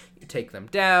together, you take them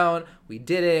down. We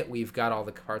did it. We've got all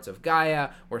the parts of Gaia.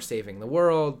 We're saving the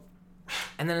world.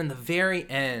 And then in the very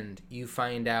end, you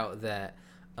find out that,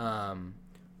 oh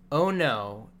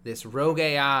no, this rogue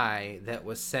AI that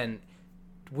was sent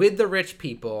with the rich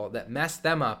people that messed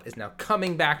them up is now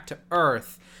coming back to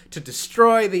Earth to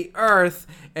destroy the Earth,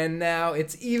 and now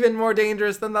it's even more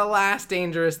dangerous than the last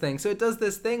dangerous thing. So it does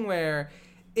this thing where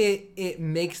it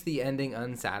makes the ending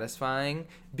unsatisfying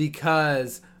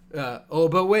because, oh,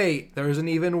 but wait, there's an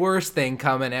even worse thing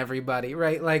coming, everybody,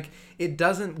 right? Like, it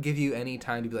doesn't give you any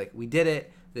time to be like, we did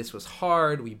it, this was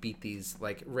hard, we beat these,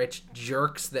 like, rich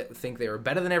jerks that think they were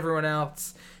better than everyone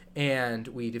else, and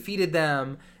we defeated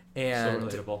them. And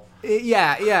so relatable.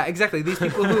 Yeah, exactly. These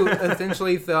people who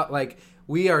essentially thought like,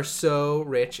 we are so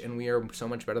rich and we are so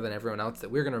much better than everyone else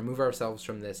that we're going to remove ourselves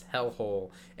from this hellhole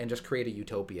and just create a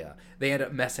utopia. They end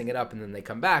up messing it up, and then they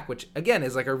come back, which again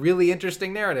is like a really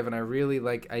interesting narrative, and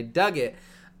I dug it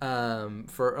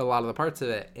for a lot of the parts of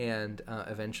it. And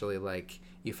eventually, like,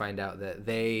 you find out that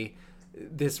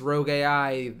this rogue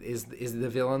AI is the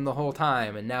villain the whole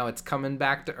time, and now it's coming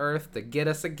back to Earth to get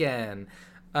us again.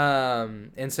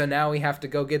 And so now we have to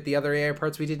go get the other AI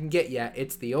parts we didn't get yet.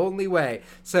 It's the only way.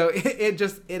 So they're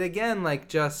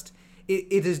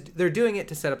doing it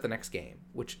to set up the next game,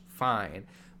 which fine,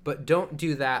 but don't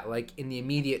do that like in the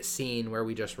immediate scene where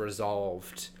we just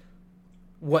resolved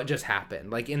what just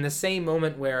happened. Like in the same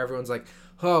moment where everyone's like,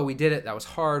 oh, we did it. That was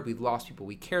hard. We lost people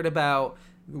we cared about.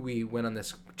 We went on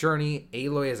this journey.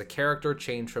 Aloy as a character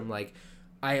changed from like,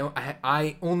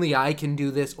 only I can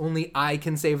do this, only I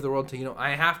can save the world, to,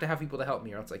 I have to have people to help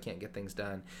me or else I can't get things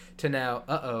done, to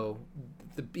now,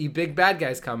 the big bad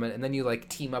guy's coming, and then you like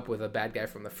team up with a bad guy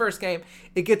from the first game.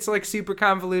 It gets like super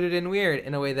convoluted and weird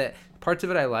in a way that parts of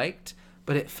it I liked,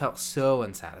 but it felt so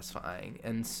unsatisfying.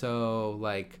 And so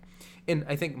like, and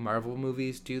I think Marvel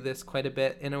movies do this quite a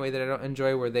bit in a way that I don't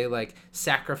enjoy, where they like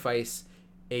sacrifice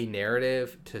a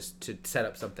narrative to set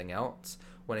up something else,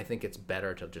 when I think it's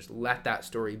better to just let that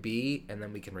story be, and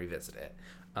then we can revisit it.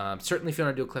 Certainly if you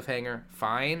want to do a cliffhanger,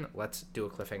 fine, let's do a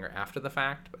cliffhanger after the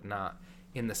fact, but not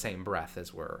in the same breath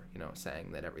as we're,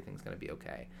 saying that everything's going to be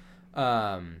okay.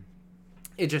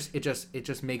 It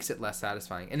just makes it less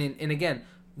satisfying. And again,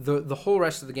 the whole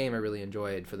rest of the game I really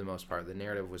enjoyed for the most part. The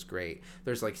narrative was great.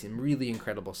 There's like some really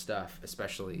incredible stuff,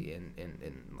 especially in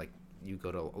like, you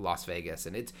go to Las Vegas,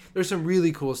 and there's some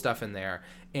really cool stuff in there,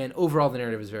 and overall the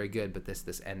narrative is very good, but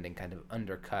this ending kind of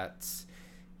undercuts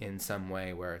in some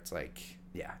way where it's like,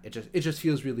 yeah, it just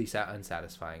feels really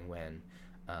unsatisfying when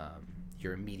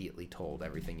you're immediately told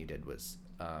everything you did was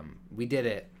we did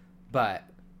it, but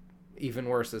even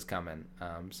worse is coming,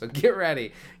 so get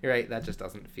ready. You're right, that just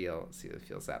doesn't feel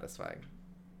satisfying.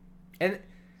 And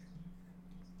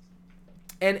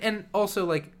And also,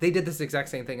 like, they did this exact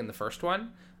same thing in the first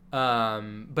one.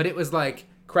 But it was like,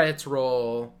 credits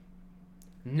roll.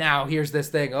 Now here's this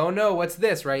thing. Oh no, what's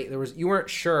this? Right? You weren't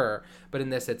sure, but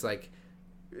in this, it's like,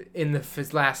 in the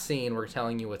last scene, we're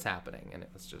telling you what's happening, and it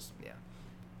was just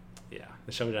Yeah,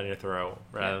 they shove it down your throat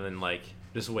rather than like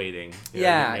just waiting.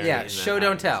 Yeah. Show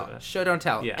don't tell. Show don't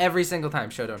tell. Yeah. Every single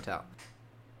time, show don't tell.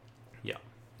 Yeah.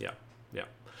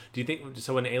 Do you think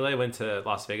so? When Ayla went to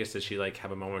Las Vegas, did she like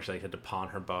have a moment where she like had to pawn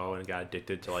her bow and got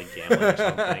addicted to like gambling or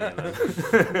something? And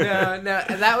then... No,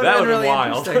 that would have been really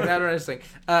interesting. That would have been interesting.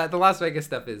 The Las Vegas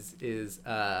stuff is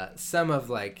some of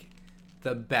like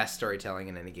the best storytelling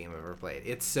in any game I've ever played.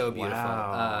 It's so beautiful.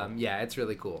 Wow. It's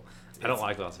really cool. I don't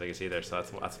like Las Vegas either, so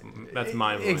that's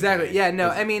mind-blowing. Exactly. Yeah. No.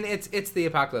 I mean, it's the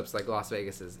apocalypse. Like Las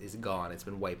Vegas is gone. It's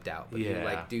been wiped out. But you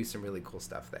like do some really cool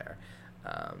stuff there.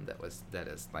 That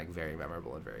is like very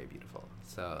memorable and very beautiful.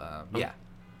 So yeah.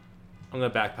 I'm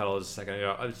gonna backpedal just a second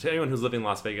ago. To anyone who's living in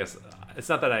Las Vegas, it's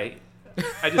not that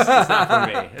it's not for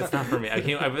me. It's not for me.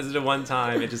 I visited one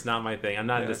time. It's just not my thing. I'm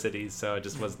not into cities, so it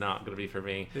just was not going to be for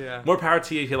me. Yeah. More power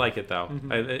to you if you like it, though.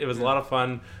 Mm-hmm. It was a lot of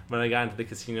fun when I got into the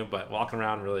casino, but walking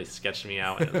around really sketched me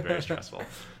out, and it was very stressful.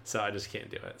 So I just can't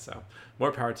do it. So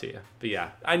more power to you. But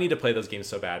yeah, I need to play those games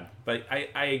so bad. But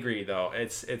I agree, though.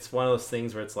 It's one of those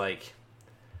things where it's like...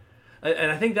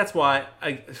 And I think that's why,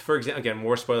 for example, again,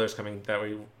 more spoilers coming that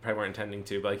we probably weren't intending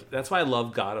to, but like, that's why I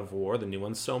love God of War, the new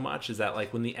one, so much, is that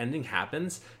like when the ending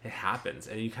happens, it happens,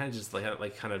 and you kind of just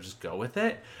like kind of just go with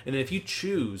it. And then if you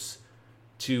choose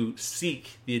to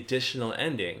seek the additional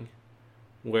ending,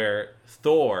 where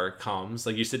Thor comes,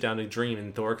 like you sit down to dream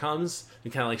and Thor comes,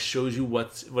 it kind of like shows you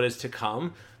what is to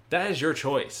come. That is your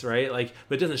choice, right? Like,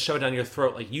 but it doesn't shove it down your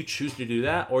throat. Like, you choose to do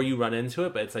that, or you run into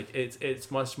it. But it's like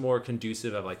it's much more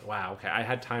conducive of like, wow, okay, I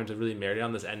had time to really marinate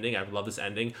on this ending. I love this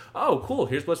ending. Oh, cool.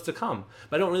 Here's what's to come.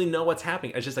 But I don't really know what's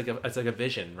happening. It's just like it's like a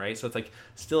vision, right? So it's like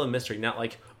still a mystery, not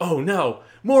like, oh no,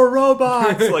 more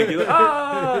robots. Like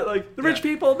like the rich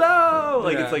people, no.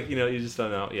 Like it's like you just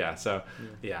don't know. Yeah. So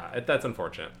that's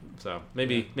unfortunate. So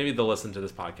maybe they'll listen to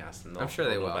this podcast and I'm sure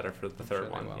they will. Better for the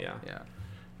third one. Yeah.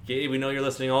 Gabe, we know you're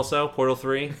listening also. Portal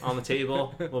 3 on the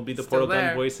table will be the Portal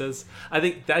Gun voices. I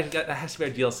think that has to be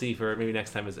our DLC for maybe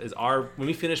next time. Is our when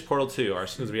we finish Portal 2,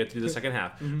 because we have to do the second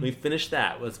half. Mm-hmm. When we finish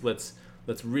that,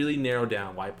 let's really narrow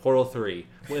down why Portal 3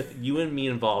 with you and me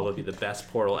involved will be the best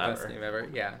Portal ever. Best game ever.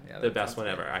 Yeah. The best one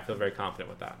ever. I feel very confident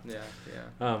with that. Yeah.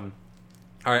 All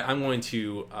right, I'm going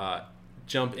to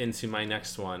jump into my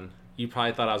next one. You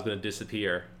probably thought I was going to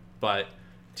disappear, but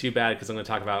too bad because I'm going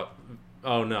to talk about.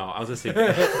 Oh no, I was just thinking.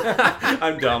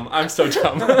 I'm dumb. I'm so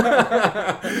dumb.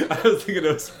 I was thinking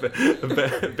it was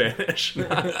Banish.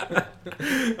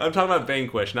 I'm talking about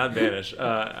Vanquish, not Banish.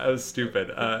 I was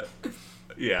stupid.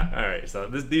 Yeah, alright, so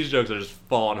these jokes are just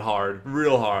falling hard,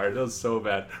 real hard. That was so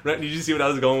bad. Right, did you see what I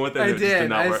was going with? I did. Just did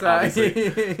not work, obviously.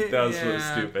 That was really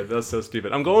stupid. That was so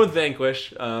stupid. I'm going with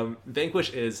Vanquish.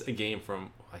 Vanquish is a game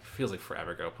from, feels like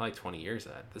forever ago, probably 20 years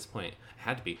at this point. It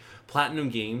had to be. Platinum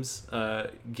Games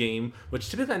game, which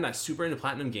typically I'm not super into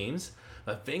Platinum Games,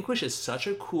 but Vanquish is such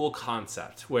a cool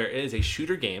concept where it is a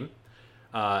shooter game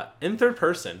in third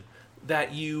person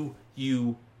that you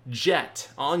jet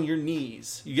on your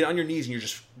knees. You get on your knees and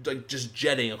you're just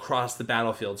jetting across the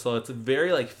battlefield. So it's a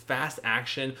very like fast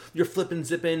action. You're flipping,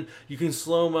 zipping. You can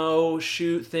slow-mo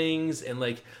shoot things, and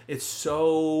like it's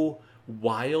so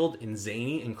wild and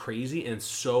zany and crazy and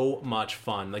so much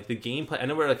fun. Like the gameplay. I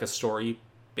know we're like a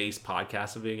story-based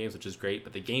podcast of video games, which is great,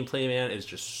 but the gameplay, man, is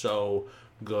just so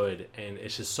good, and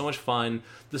it's just so much fun.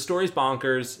 The story's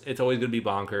bonkers. It's always going to be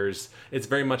bonkers. It's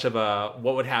very much of a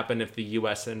what would happen if the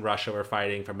US and Russia were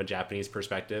fighting from a Japanese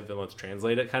perspective, and let's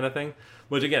translate it kind of thing,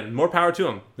 which again, more power to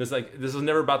them. This was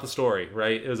never about the story,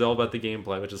 right? It was all about the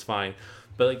gameplay, which is fine.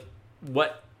 But like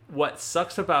what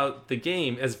sucks about the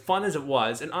game, as fun as it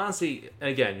was, and honestly,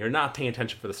 again, you're not paying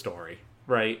attention for the story,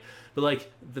 right? But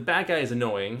like the bad guy is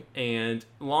annoying, and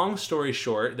long story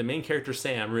short, the main character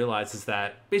Sam realizes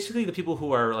that basically the people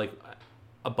who are like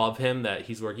above him that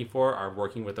he's working for are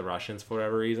working with the Russians for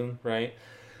whatever reason, right?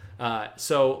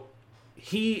 So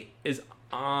he is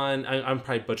on. I'm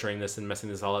probably butchering this and messing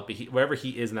this all up, but wherever he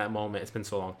is in that moment, it's been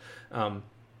so long.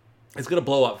 It's gonna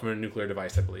blow up from a nuclear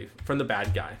device, I believe, from the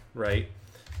bad guy, right?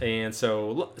 And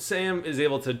so Sam is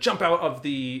able to jump out of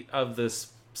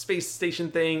this space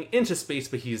station thing into space,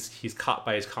 but he's caught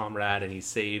by his comrade and he's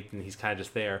saved and he's kind of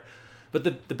just there. But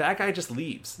the bad guy just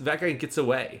leaves. The bad guy gets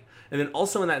away. And then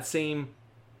also in that same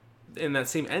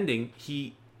ending,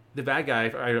 the bad guy,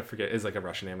 I forget, is like a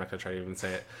Russian name. I'm not gonna try to even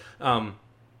say it.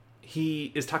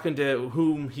 He is talking to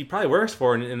whom he probably works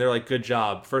for, and they're like, "Good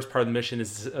job. First part of the mission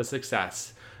is a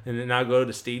success. and then now go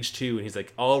to stage 2, and he's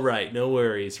like, all right, no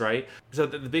worries, right? So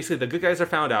basically the good guys are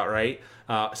found out, right?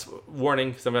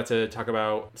 Warning, because I'm about to talk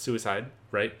about suicide,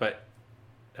 right? But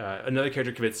another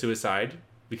character commits suicide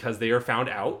because they are found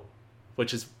out,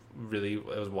 which is really, it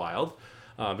was wild.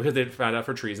 Because they found out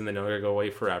for treason, they know they're going to go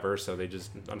away forever, so they just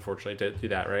unfortunately did do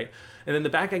that, right? And then the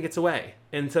bad guy gets away,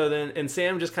 and so then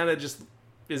Sam just kind of just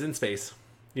is in space,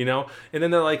 you know. And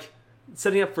then they're like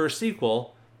setting up for a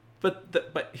sequel,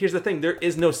 but here's the thing: there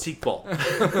is no sequel.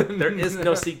 There is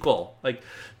no sequel. Like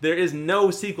there is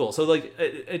no sequel. So like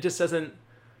it just doesn't.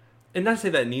 And not to say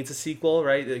that it needs a sequel,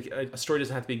 right? Like, a story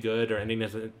doesn't have to be good or ending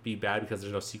doesn't be bad because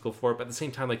there's no sequel for it. But at the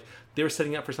same time, like they were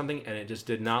setting up for something and it just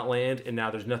did not land, and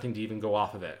now there's nothing to even go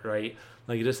off of it, right?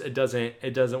 Like it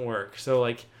doesn't work. So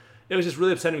like it was just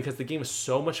really upsetting because the game was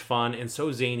so much fun and so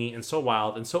zany and so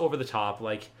wild and so over the top.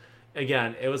 Like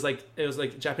again, it was like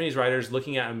Japanese writers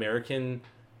looking at American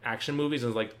action movies and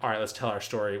was like, all right, let's tell our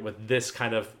story with this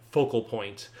kind of focal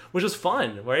point, which was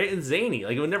fun, right? And zany.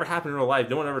 Like it would never happen in real life.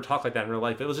 No one ever talked like that in real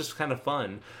life. It was just kind of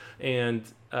fun. And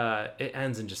it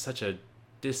ends in just such a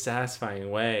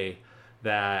dissatisfying way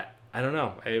that I don't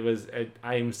know.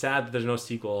 I'm sad that there's no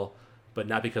sequel, but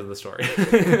not because of the story.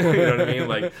 You know what I mean?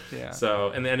 Like, Yeah. So,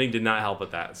 and the ending did not help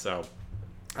with that. So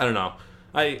I don't know.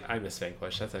 I miss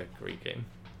Vanquish. That's a great game.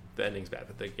 The ending's bad,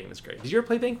 but the game is great. Did you ever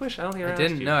play Vanquish? I don't think I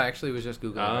didn't. asked you. No, I actually was just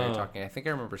Googling while you were Oh. talking. I think I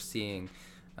remember seeing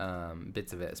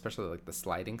bits of it, especially like the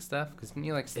sliding stuff. Because can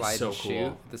you like slide so and shoot cool.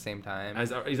 at the same time?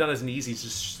 He's on his knees. He's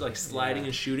just like sliding Yeah.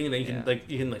 and shooting, and then Yeah.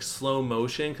 you can slow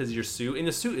motion because your suit, and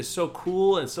the suit is so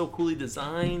cool and so coolly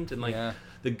designed, and like Yeah.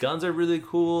 the guns are really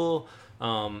cool.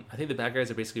 I think the bad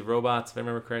guys are basically robots, if I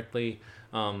remember correctly.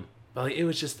 But like, it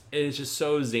was just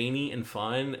so zany and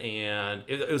fun, and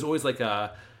it was always like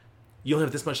you don't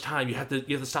have this much time. You have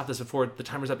to stop this before the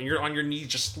timer's up, and you're on your knees,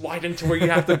 just slide into where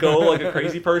you have to go like a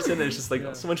crazy person. And it's just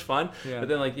like so much fun. Yeah. But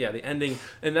then like the ending,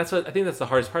 and that's what I think that's the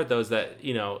hardest part though, is that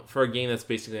for a game that's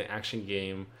basically an action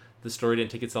game, the story didn't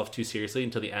take itself too seriously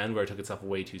until the end, where it took itself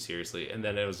way too seriously, and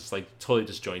then it was just like totally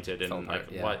disjointed and Fell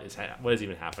apart, like yeah. what is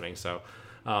even happening. So.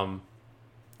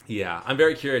 Yeah, I'm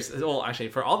very curious. Well, actually,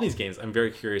 for all these games, I'm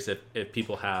very curious if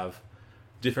people have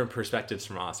different perspectives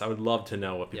from us. I would love to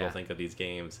know what people think of these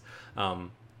games.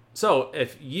 So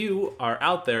if you are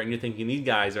out there and you're thinking these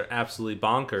guys are absolutely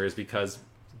bonkers because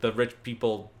the rich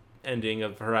people ending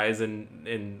of Horizon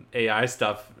and AI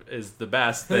stuff is the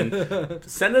best, then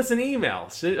send us an email.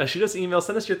 Shoot us an email.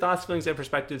 Send us your thoughts, feelings, and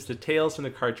perspectives to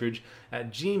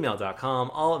talesfromthecartridge@gmail.com.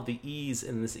 All of the E's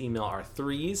in this email are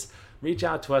 3s. Reach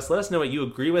out to us. Let us know what you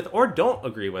agree with or don't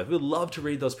agree with. We'd love to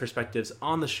read those perspectives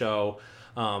on the show,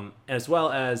 as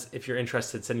well as, if you're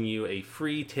interested, sending you a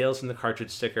free Tales from the Cartridge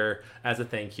sticker as a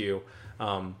thank you.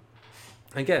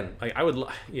 Again, like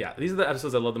these are the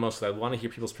episodes I love the most because I want to hear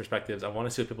people's perspectives. I want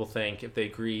to see what people think, if they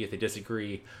agree, if they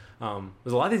disagree.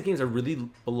 Because a lot of these games are really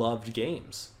beloved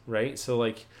games, right? So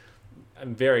like,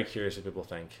 I'm very curious what people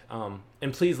think.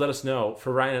 And please let us know,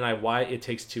 for Ryan and I, why It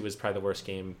Takes Two is probably the worst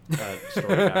game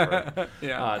story ever.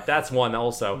 Yeah. That's one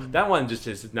also. That one just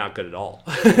is not good at all.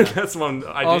 That's one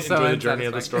I didn't enjoy the journey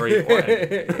of the story.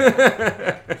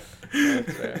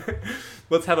 That's fair.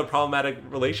 Let's have a problematic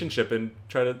relationship and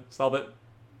try to solve it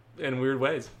in weird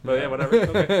ways. But yeah, whatever.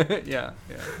 Okay. Yeah.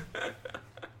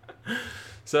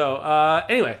 So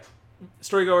anyway,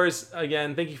 storygoers,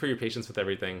 again, thank you for your patience with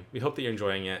everything. We hope that you're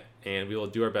enjoying it, and we will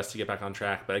do our best to get back on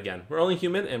track. But again, we're only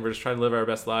human, and we're just trying to live our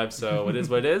best lives, so it is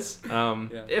what it is.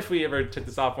 If we ever took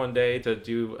this off one day to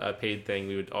do a paid thing,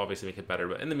 we would obviously make it better.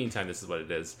 But in the meantime, this is what it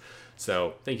is.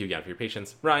 So thank you again for your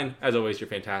patience. Ryan, as always, you're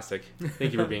fantastic.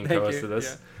 Thank you for being co-host to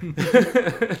this.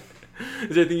 Is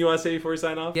there anything you want to say before we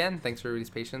sign off? Again, thanks for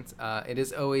everybody's patience. It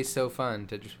is always so fun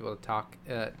to just be able to talk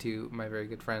to my very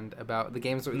good friend about the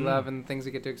games that we love and the things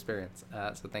we get to experience.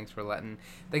 So thanks for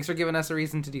giving us a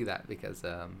reason to do that, because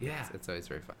it's always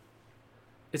very fun.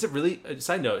 Is it really,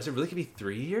 side note, is it really going to be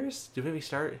 3 years? Did we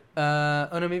start?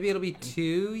 Oh no, maybe it'll be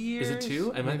 2 years. Is it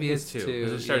 2? I might Maybe think it's 2.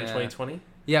 Does it start in 2020?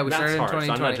 Yeah, we Math's started in hard, so I'm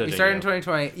not 2020. We judging started in you.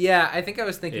 2020. Yeah, I think I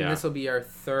was thinking Yeah. this will be our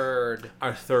third.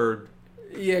 Our third.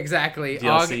 Yeah, exactly.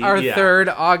 DLC, Our yeah. third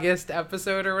August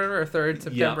episode or whatever, our third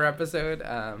September episode.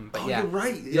 But yeah, You're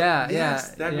right. Yeah,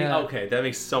 yes. yeah. Okay, that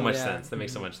makes so much Yeah. sense. That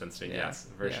makes so much sense to me. Yeah. Yes,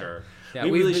 for Yeah. sure. Yeah,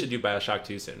 we we've really been- should do Bioshock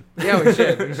 2 soon. Yeah, we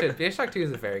should. Bioshock 2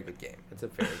 is a very good game. It's a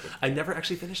very good game. I never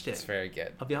actually finished It's it. very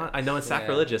good. I'll be honest. I know it's Yeah.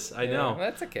 sacrilegious. I Yeah, know. well,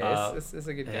 that's okay. It's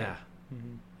a good game. Yeah.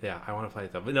 Mhm. Yeah, I want to play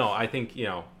it though. But no, I think,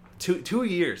 2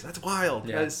 years. That's wild.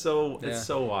 Yeah. That is so, Yeah. it's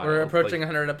so wild. We're approaching Like,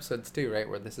 100 episodes too, right?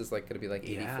 Where this is like going to be like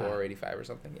 84 Yeah. or 85 or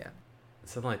something. Yeah.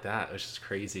 Something like that, which is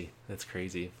crazy. That's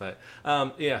crazy. But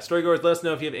yeah, Storygoers, let us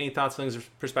know if you have any thoughts, feelings, or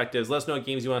perspectives. Let us know what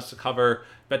games you want us to cover,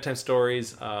 bedtime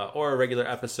stories, or regular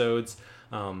episodes.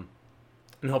 And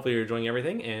hopefully you're enjoying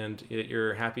everything and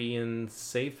you're happy and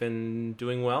safe and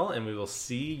doing well. And we will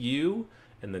see you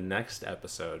in the next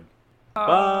episode.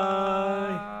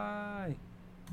 Bye.